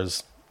as far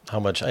as how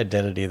much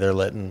identity they're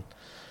letting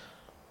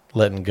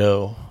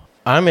go.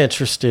 I'm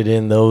interested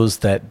in those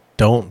that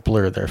don't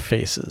blur their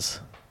faces.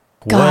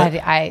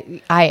 God,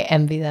 I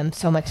envy them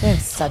so much. They have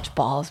such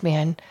balls,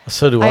 man.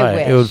 So do I.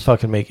 Wish. It would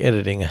fucking make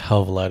editing a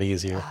hell of a lot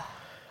easier.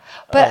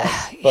 But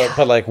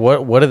like,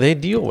 what do they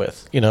deal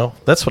with?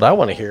 That's what I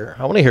want to hear.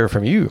 I want to hear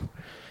from you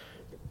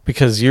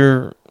because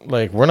you're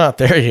like, we're not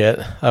there yet.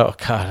 Oh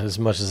God, as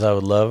much as I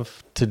would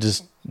love to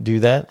just do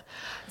that.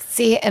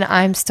 See, and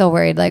I'm still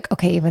worried. Like,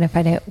 okay, even if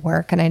I didn't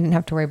work and I didn't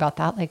have to worry about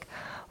that, like,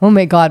 oh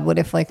my God, what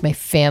if like my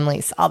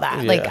family saw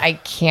that? Yeah. Like, I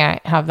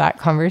can't have that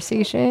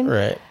conversation.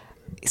 Right.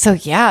 So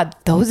yeah,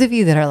 those of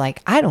you that are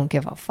like, I don't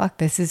give a fuck,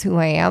 this is who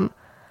I am,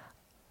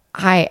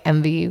 I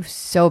envy you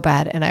so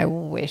bad, and I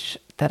wish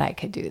that I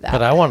could do that.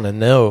 But I want to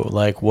know,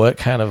 like, what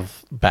kind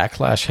of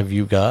backlash have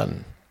you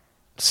gotten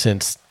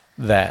since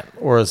that?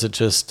 Or is it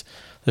just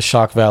the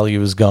shock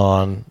value is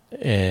gone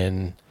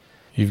and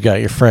you've got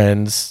your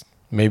friends,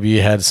 maybe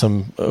you had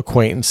some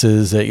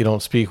acquaintances that you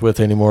don't speak with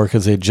anymore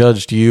because they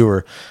judged you,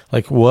 or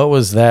like, what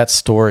was that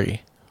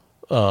story?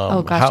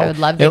 Oh gosh, I would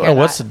love to hear and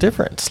what's that. the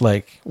difference?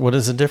 Like, what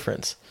is the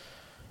difference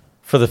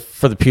for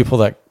the people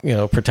that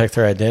protect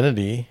their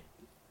identity?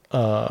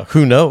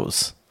 Who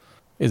knows?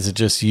 Is it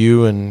just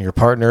you and your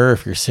partner?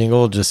 If you're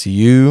single, just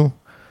you're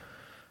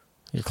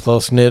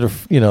close knit.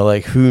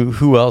 Like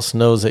who else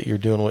knows that you're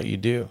doing what you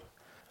do?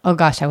 Oh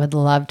gosh, I would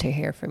love to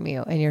hear from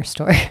you and your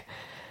story,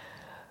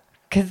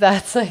 because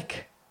that's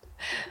like,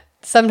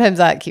 sometimes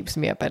that keeps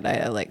me up at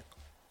night. I'm like,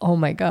 oh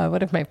my God,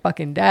 what if my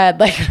fucking dad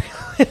like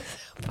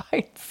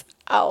finds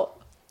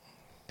out?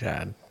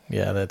 God,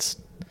 yeah, that's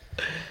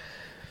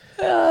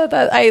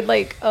that I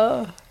like.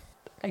 Oh,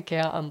 I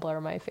can't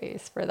unblur my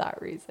face for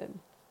that reason.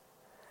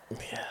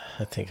 Yeah,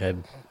 I think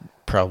I'd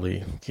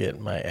probably get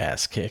my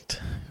ass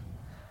kicked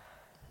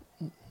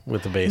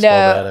with the baseball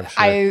bat, I'm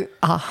sure.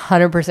 I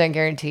 100%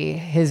 guarantee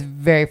his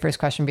very first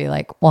question would be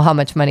like, well, how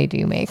much money do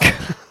you make?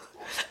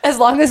 As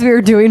long as we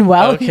were doing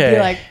well, Okay. he'd be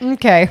like,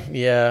 okay.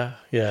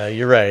 Yeah,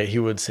 you're right. He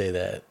would say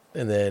that.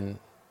 And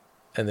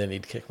then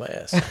he'd kick my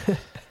ass.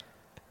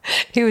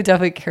 He would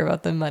definitely care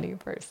about the money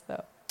first,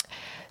 though.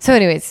 So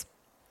anyways,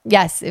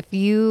 yes, if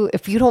you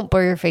don't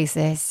blur your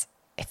faces,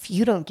 if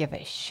you don't give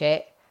a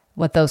shit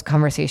what those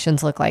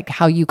conversations look like,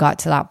 how you got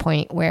to that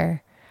point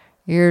where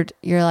you're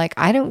like,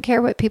 I don't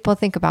care what people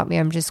think about me,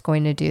 I'm just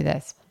going to do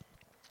this.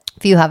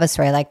 If you have a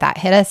story like that,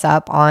 hit us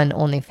up on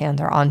OnlyFans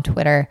or on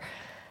Twitter.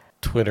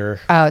 Twitter,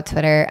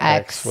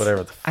 X,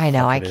 whatever the fuck I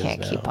know, I it is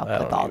can't now. keep up I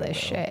with don't all even this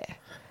know. shit.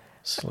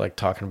 It's like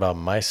talking about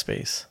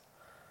MySpace.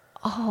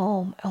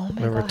 Oh my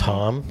Remember God.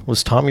 Tom?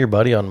 Was Tom your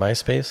buddy on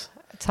MySpace?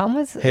 Tom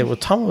was. Hey, well,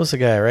 Tom was the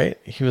guy, right?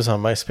 He was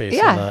on MySpace.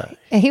 Yeah,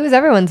 and he was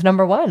everyone's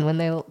number one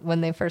when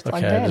they first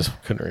logged Okay, I in.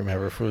 just couldn't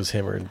remember if it was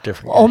him or a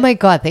different Oh guy. my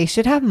God, they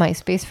should have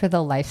MySpace for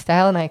the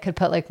lifestyle, and I could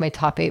put like my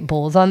top 8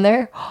 bulls on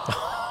there.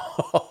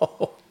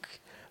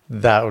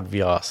 That would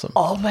be awesome.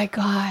 Oh my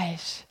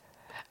gosh.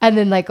 And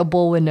then like a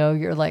bull would know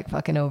you're like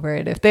fucking over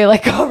it if they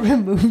like got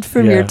removed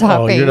from your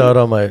top 8. You're not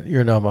on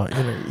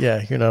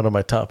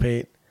my top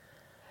 8.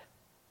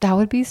 That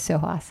would be so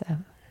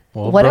awesome.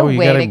 Well, What bro, a you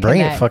way gotta to bring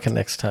connect. it fucking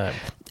next time.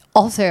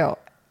 Also,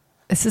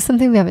 this is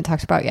something we haven't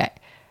talked about yet.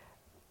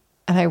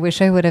 And I wish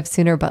I would have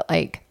sooner, but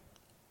like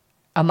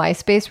a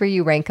MySpace where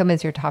you rank them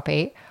as your top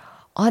 8,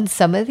 on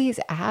some of these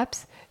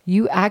apps,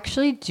 you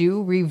actually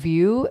do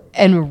review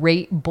and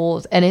rate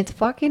bulls. And it's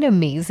fucking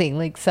amazing.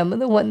 Like some of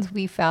the ones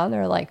we found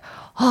are like,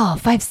 oh,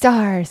 5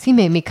 stars. He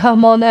made me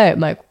come all night. I'm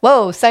like,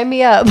 whoa, sign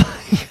me up.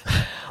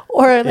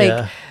 Or like,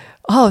 Yeah.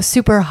 oh,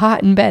 super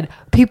hot in bed.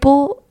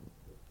 People,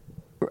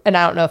 and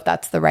I don't know if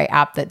that's the right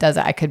app that does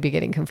it. I could be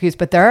getting confused,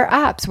 but there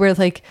are apps where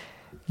like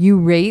you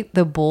rate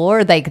the bull,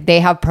 or like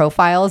they have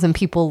profiles and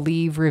people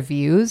leave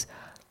reviews.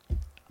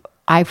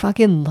 I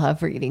fucking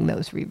love reading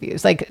those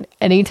reviews. Like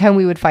anytime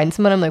we would find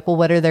someone, I'm like, well,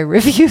 what are their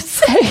reviews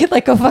say?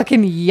 Like a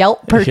fucking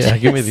Yelp purchase. Yeah,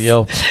 give me the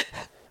Yelp.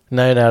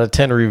 9 out of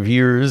 10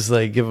 reviewers,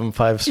 like give them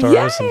 5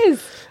 stars. And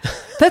Yes.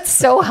 That's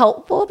so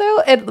helpful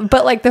though.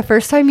 But like the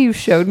first time you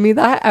showed me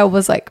that, I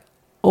was like,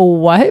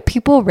 what?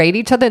 People rate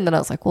each other? And then I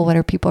was like, well, what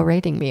are people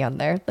rating me on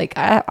there? Like,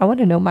 I want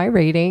to know my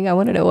rating. I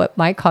want to know what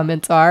my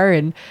comments are.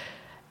 And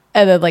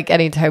then like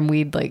anytime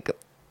we'd like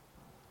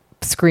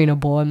screen a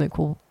bowl, I'm like,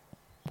 well,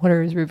 what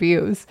are his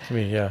reviews? I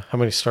mean, yeah. How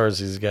many stars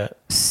he's got?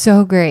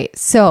 So great.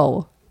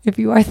 So if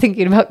you are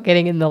thinking about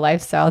getting in the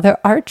lifestyle, there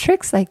are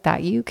tricks like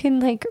that. You can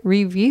like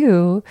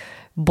review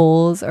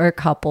bulls or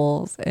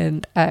couples,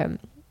 and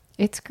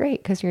it's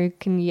great because you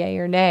can yay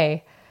or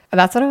nay. And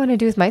that's what I want to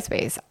do with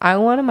MySpace. I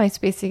want a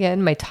MySpace to get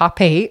in my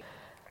top 8,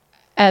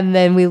 and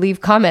then we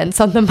leave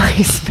comments on the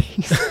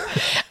MySpace.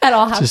 And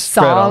I'll have just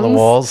songs. spread on the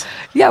walls.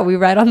 Yeah, we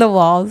write on the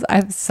walls. I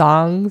have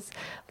songs.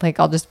 Like,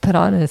 I'll just put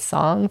on a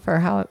song for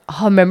how...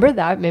 Oh, remember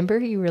that? Remember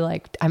you were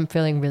like, I'm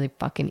feeling really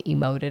fucking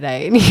emo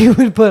today. And you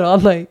would put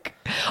on, like,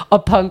 a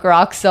punk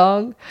rock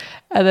song.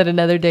 And then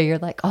another day you're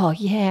like, oh,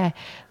 yeah,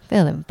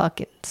 feeling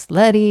fucking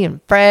slutty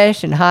and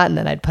fresh and hot. And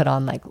then I'd put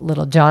on, like,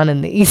 Little John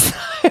and the East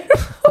Side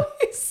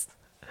Boys.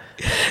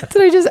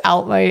 Did I just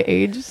out my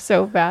age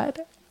so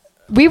bad?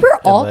 We were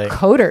all like,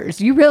 coders.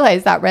 You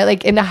realize that, right?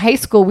 Like in high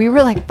school, we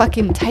were like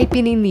fucking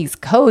typing in these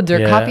codes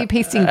or copy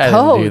pasting codes.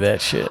 I didn't do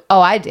that shit. Oh,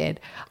 I did.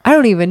 I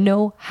don't even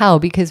know how,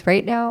 because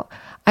right now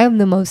I am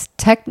the most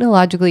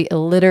technologically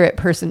illiterate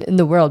person in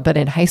the world. But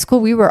in high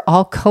school, we were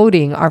all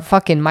coding our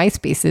fucking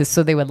MySpaces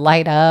so they would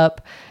light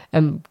up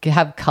and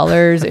have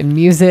colors and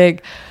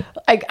music.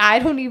 Like, I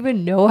don't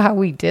even know how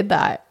we did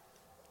that.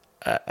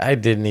 I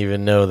didn't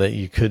even know that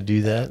you could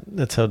do that.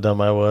 That's how dumb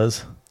I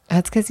was.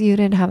 That's because you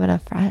didn't have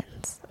enough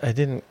friends. I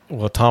didn't.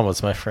 Well, Tom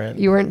was my friend.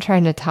 You weren't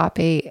trying to top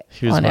 8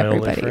 he was on my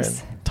everybody's. Only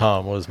friend.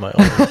 Tom was my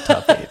only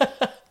top 8.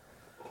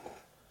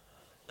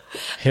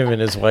 Him in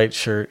his white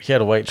shirt. He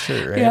had a white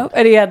shirt, right? Yeah,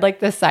 and he had like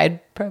the side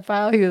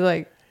profile. He was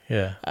like,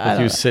 yeah, like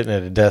he was sitting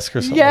at a desk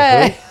or something.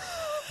 Yeah, like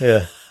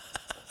yeah.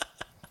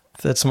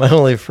 That's my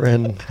only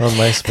friend on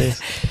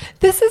MySpace.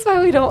 This is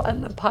why we don't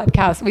end the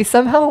podcast. We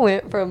somehow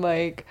went from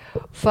like,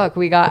 fuck,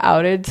 we got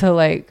outed to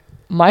like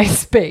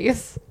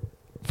MySpace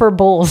for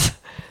bulls.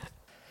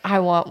 I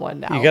want one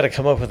now. You got to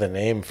come up with a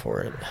name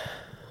for it.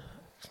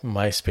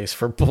 MySpace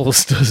for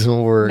bulls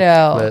doesn't work.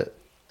 No. But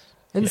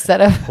instead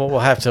of we'll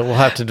have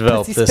to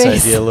develop this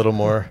space. idea a little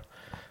more.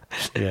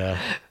 Yeah.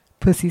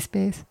 Pussy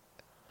space.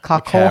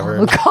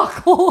 Cockhole.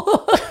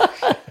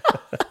 Cockhole.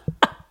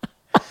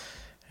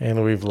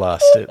 And we've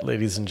lost it,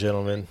 ladies and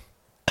gentlemen.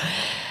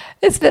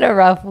 It's been a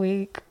rough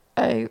week.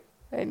 I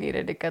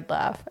needed a good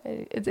laugh.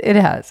 It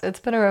has. It's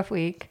been a rough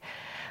week.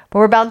 But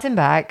we're bouncing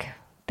back.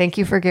 Thank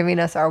you for giving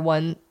us our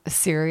one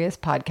serious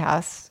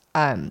podcast.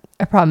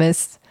 I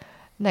promise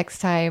next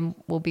time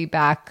we'll be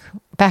back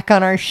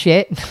on our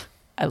shit.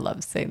 I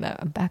love saying that.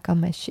 I'm back on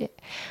my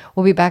shit.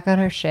 We'll be back on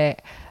our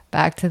shit,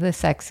 back to the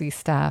sexy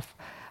stuff.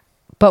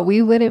 But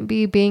we wouldn't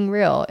be being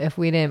real if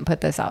we didn't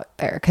put this out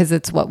there, because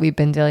it's what we've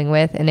been dealing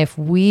with. And if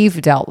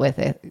we've dealt with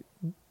it,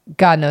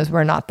 God knows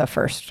we're not the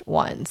first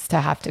ones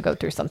to have to go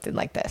through something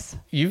like this.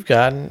 You've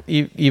gotten,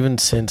 even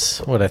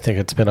since, what, I think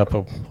it's been up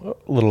a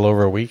little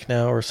over a week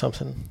now or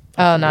something.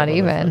 Oh, not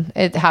even.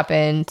 It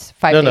happened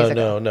 5 days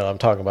ago. No. I'm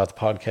talking about the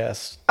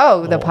podcast.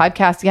 Oh, the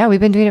podcast. Yeah, we've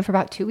been doing it for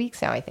about 2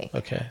 weeks now, I think.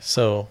 Okay.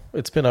 So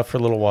it's been up for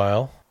a little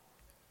while,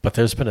 but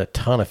there's been a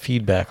ton of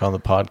feedback on the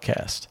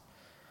podcast.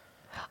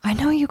 I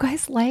know you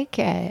guys like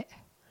it.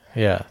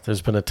 Yeah,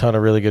 there's been a ton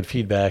of really good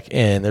feedback,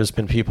 and there's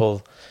been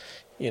people,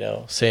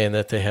 saying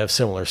that they have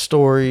similar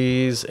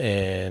stories.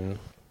 And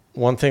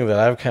one thing that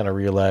I've kind of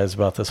realized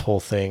about this whole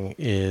thing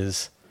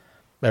is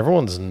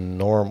everyone's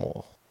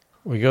normal.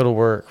 We go to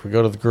work, we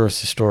go to the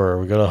grocery store,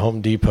 we go to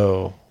Home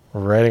Depot.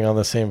 We're riding on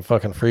the same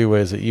fucking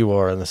freeways that you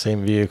are in the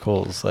same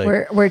vehicles.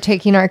 Like we're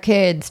taking our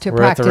kids to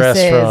practices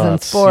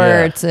and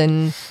sports,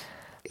 and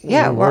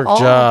we're all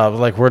job.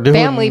 Like we're doing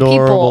family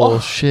normal people.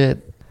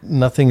 Shit.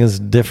 Nothing is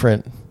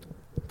different.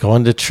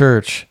 Going to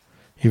church,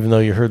 even though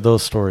you heard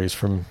those stories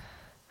from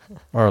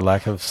our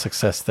lack of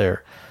success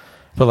there.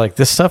 But like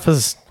this stuff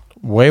is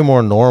way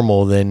more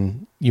normal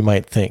than you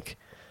might think.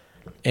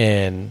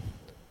 And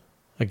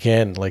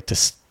again, like to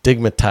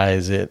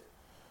stigmatize it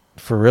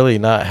for really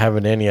not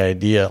having any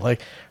idea.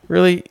 Like,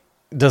 really,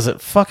 does it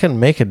fucking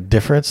make a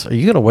difference? Are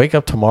you going to wake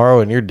up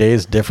tomorrow and your day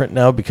is different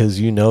now because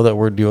you know that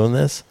we're doing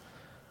this?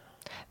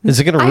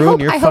 Is it going to ruin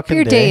your fucking day? I hope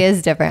your day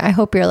is different. I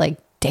hope you're like,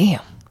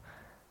 damn,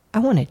 I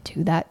want to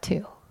do that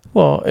too.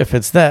 Well, if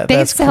it's that, they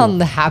that's sound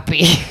cool.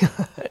 happy.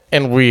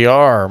 And we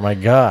are, my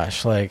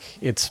gosh. Like,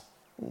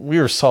 we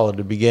were solid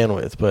to begin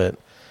with, but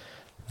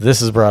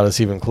this has brought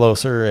us even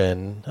closer,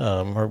 and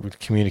we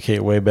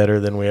communicate way better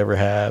than we ever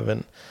have.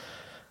 And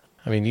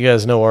I mean, you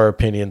guys know our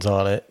opinions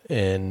on it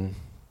and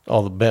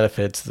all the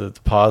benefits, the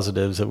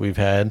positives that we've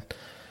had.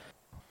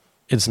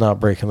 It's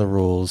not breaking the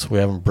rules. We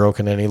haven't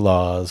broken any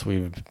laws.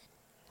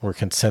 We're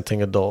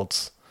consenting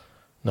adults.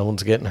 No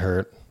one's getting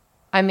hurt.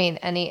 I mean,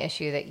 any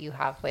issue that you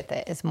have with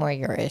it is more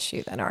your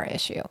issue than our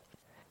issue.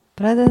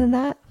 But other than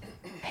that,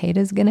 hate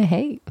is going to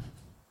hate.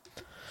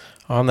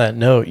 On that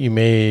note, you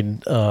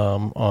made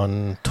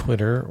on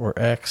Twitter or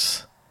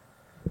X,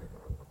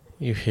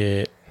 you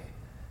hit,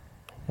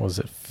 was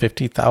it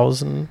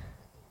 50,000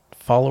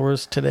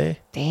 followers today?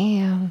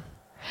 Damn.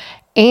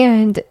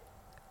 And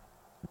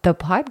the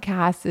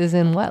podcast is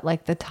in what,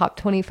 like the top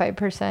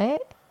 25%?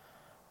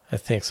 I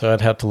think so.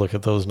 I'd have to look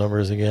at those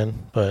numbers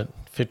again, but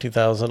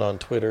 50,000 on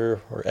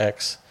Twitter or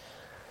X.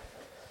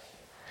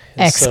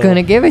 And X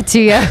gonna give it to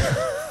you.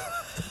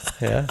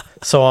 Yeah.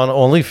 So on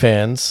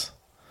OnlyFans,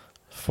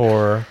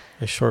 for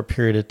a short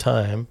period of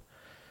time,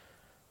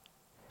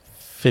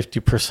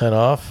 50%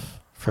 off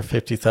for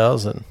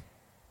 50,000.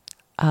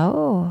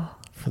 Oh.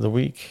 For the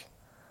week.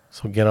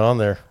 So get on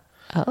there.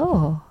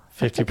 Oh.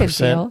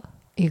 50%.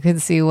 You can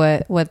see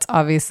what's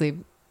obviously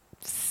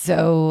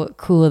so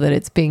cool that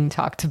it's being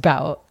talked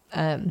about.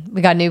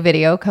 We got a new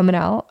video coming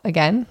out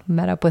again.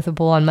 Met up with a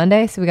bull on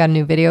Monday, so we got a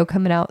new video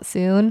coming out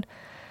soon.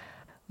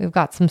 We've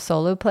got some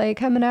solo play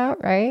coming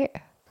out, right?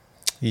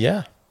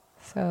 Yeah.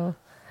 So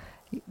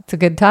it's a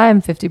good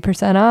time.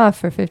 50% off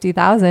for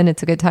 50,000.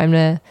 It's a good time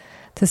to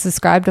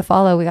subscribe, to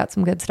follow. We got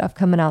some good stuff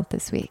coming out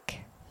this week.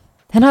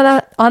 And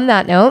on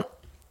that note,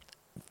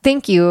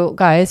 thank you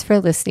guys for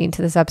listening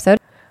to this episode.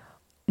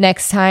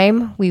 Next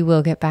time, we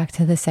will get back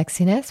to the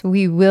sexiness.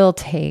 We will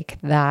take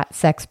that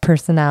sex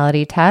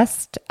personality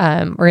test.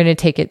 We're going to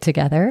take it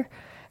together,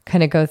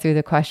 kind of go through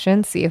the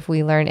questions, see if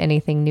we learn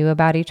anything new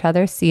about each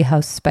other, see how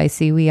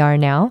spicy we are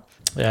now.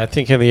 Yeah, I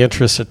think in the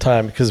interest of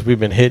time, because we've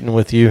been hitting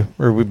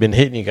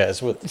you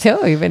guys with.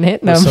 So we've been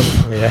hitting them.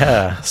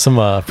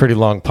 Some pretty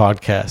long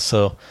podcasts.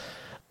 So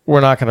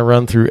we're not going to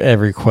run through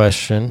every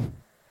question,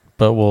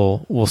 but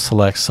we'll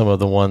select some of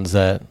the ones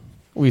that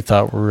we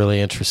thought were really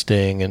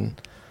interesting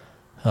and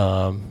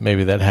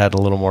maybe that had a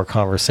little more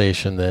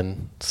conversation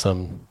than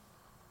some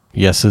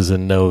yeses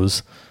and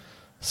nos,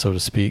 so to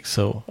speak.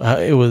 So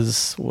it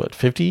was,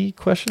 50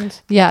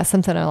 questions? Yeah,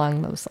 something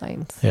along those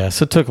lines. Yeah,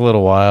 so it took a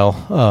little while.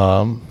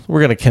 We're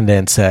going to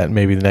condense that.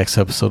 Maybe the next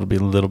episode will be a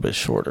little bit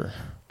shorter.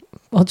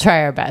 We'll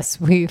try our best.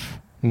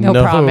 No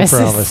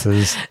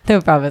promises.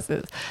 No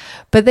promises.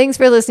 But thanks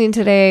for listening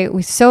today.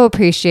 We so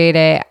appreciate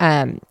it.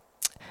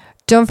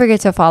 Don't forget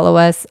to follow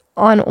us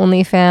on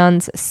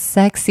OnlyFans,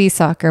 Sexy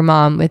Soccer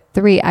Mom with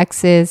 3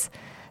 X's.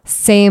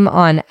 Same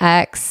on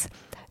X.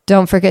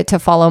 Don't forget to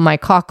follow my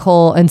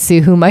cockhole and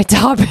see who my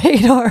top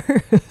 8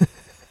 are.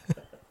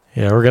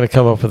 Yeah, we're going to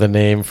come up with a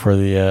name for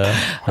the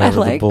I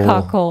like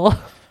cockhole.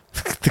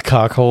 The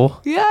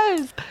cockhole?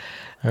 Yes.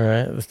 All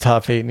right, the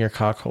top 8 in your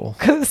cockhole.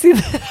 Go see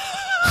the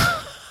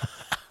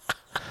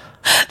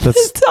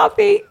top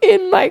 8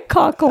 in my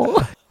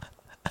cockhole.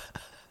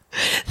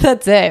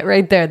 That's it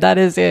right there. That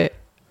is it.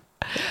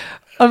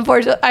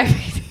 Unfortunately,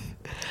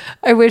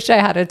 I wish I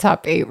had a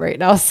top 8 right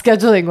now.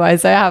 Scheduling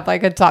wise, I have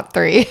like a top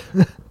 3.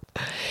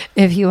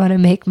 If you want to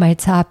make my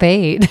top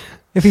 8,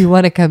 if you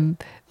want to come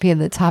be in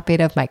the top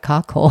 8 of my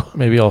cockhole.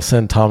 Maybe I'll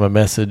send Tom a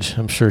message.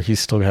 I'm sure he's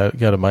still got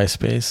a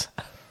MySpace.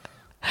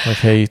 Like,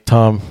 hey,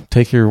 Tom,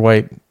 take your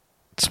white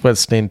sweat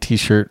stained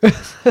t-shirt.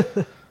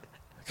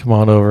 Come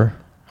on over.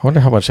 I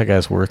wonder how much that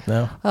guy's worth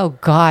now. Oh,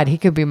 God, he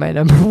could be my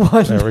number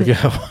 1. There we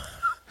go.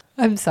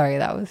 I'm sorry,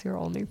 that was your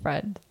only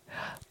friend.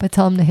 But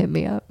tell him to hit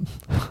me up.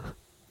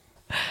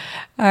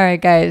 All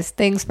right, guys.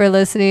 Thanks for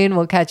listening.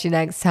 We'll catch you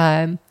next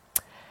time.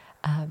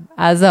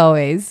 As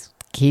always,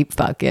 keep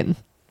fucking.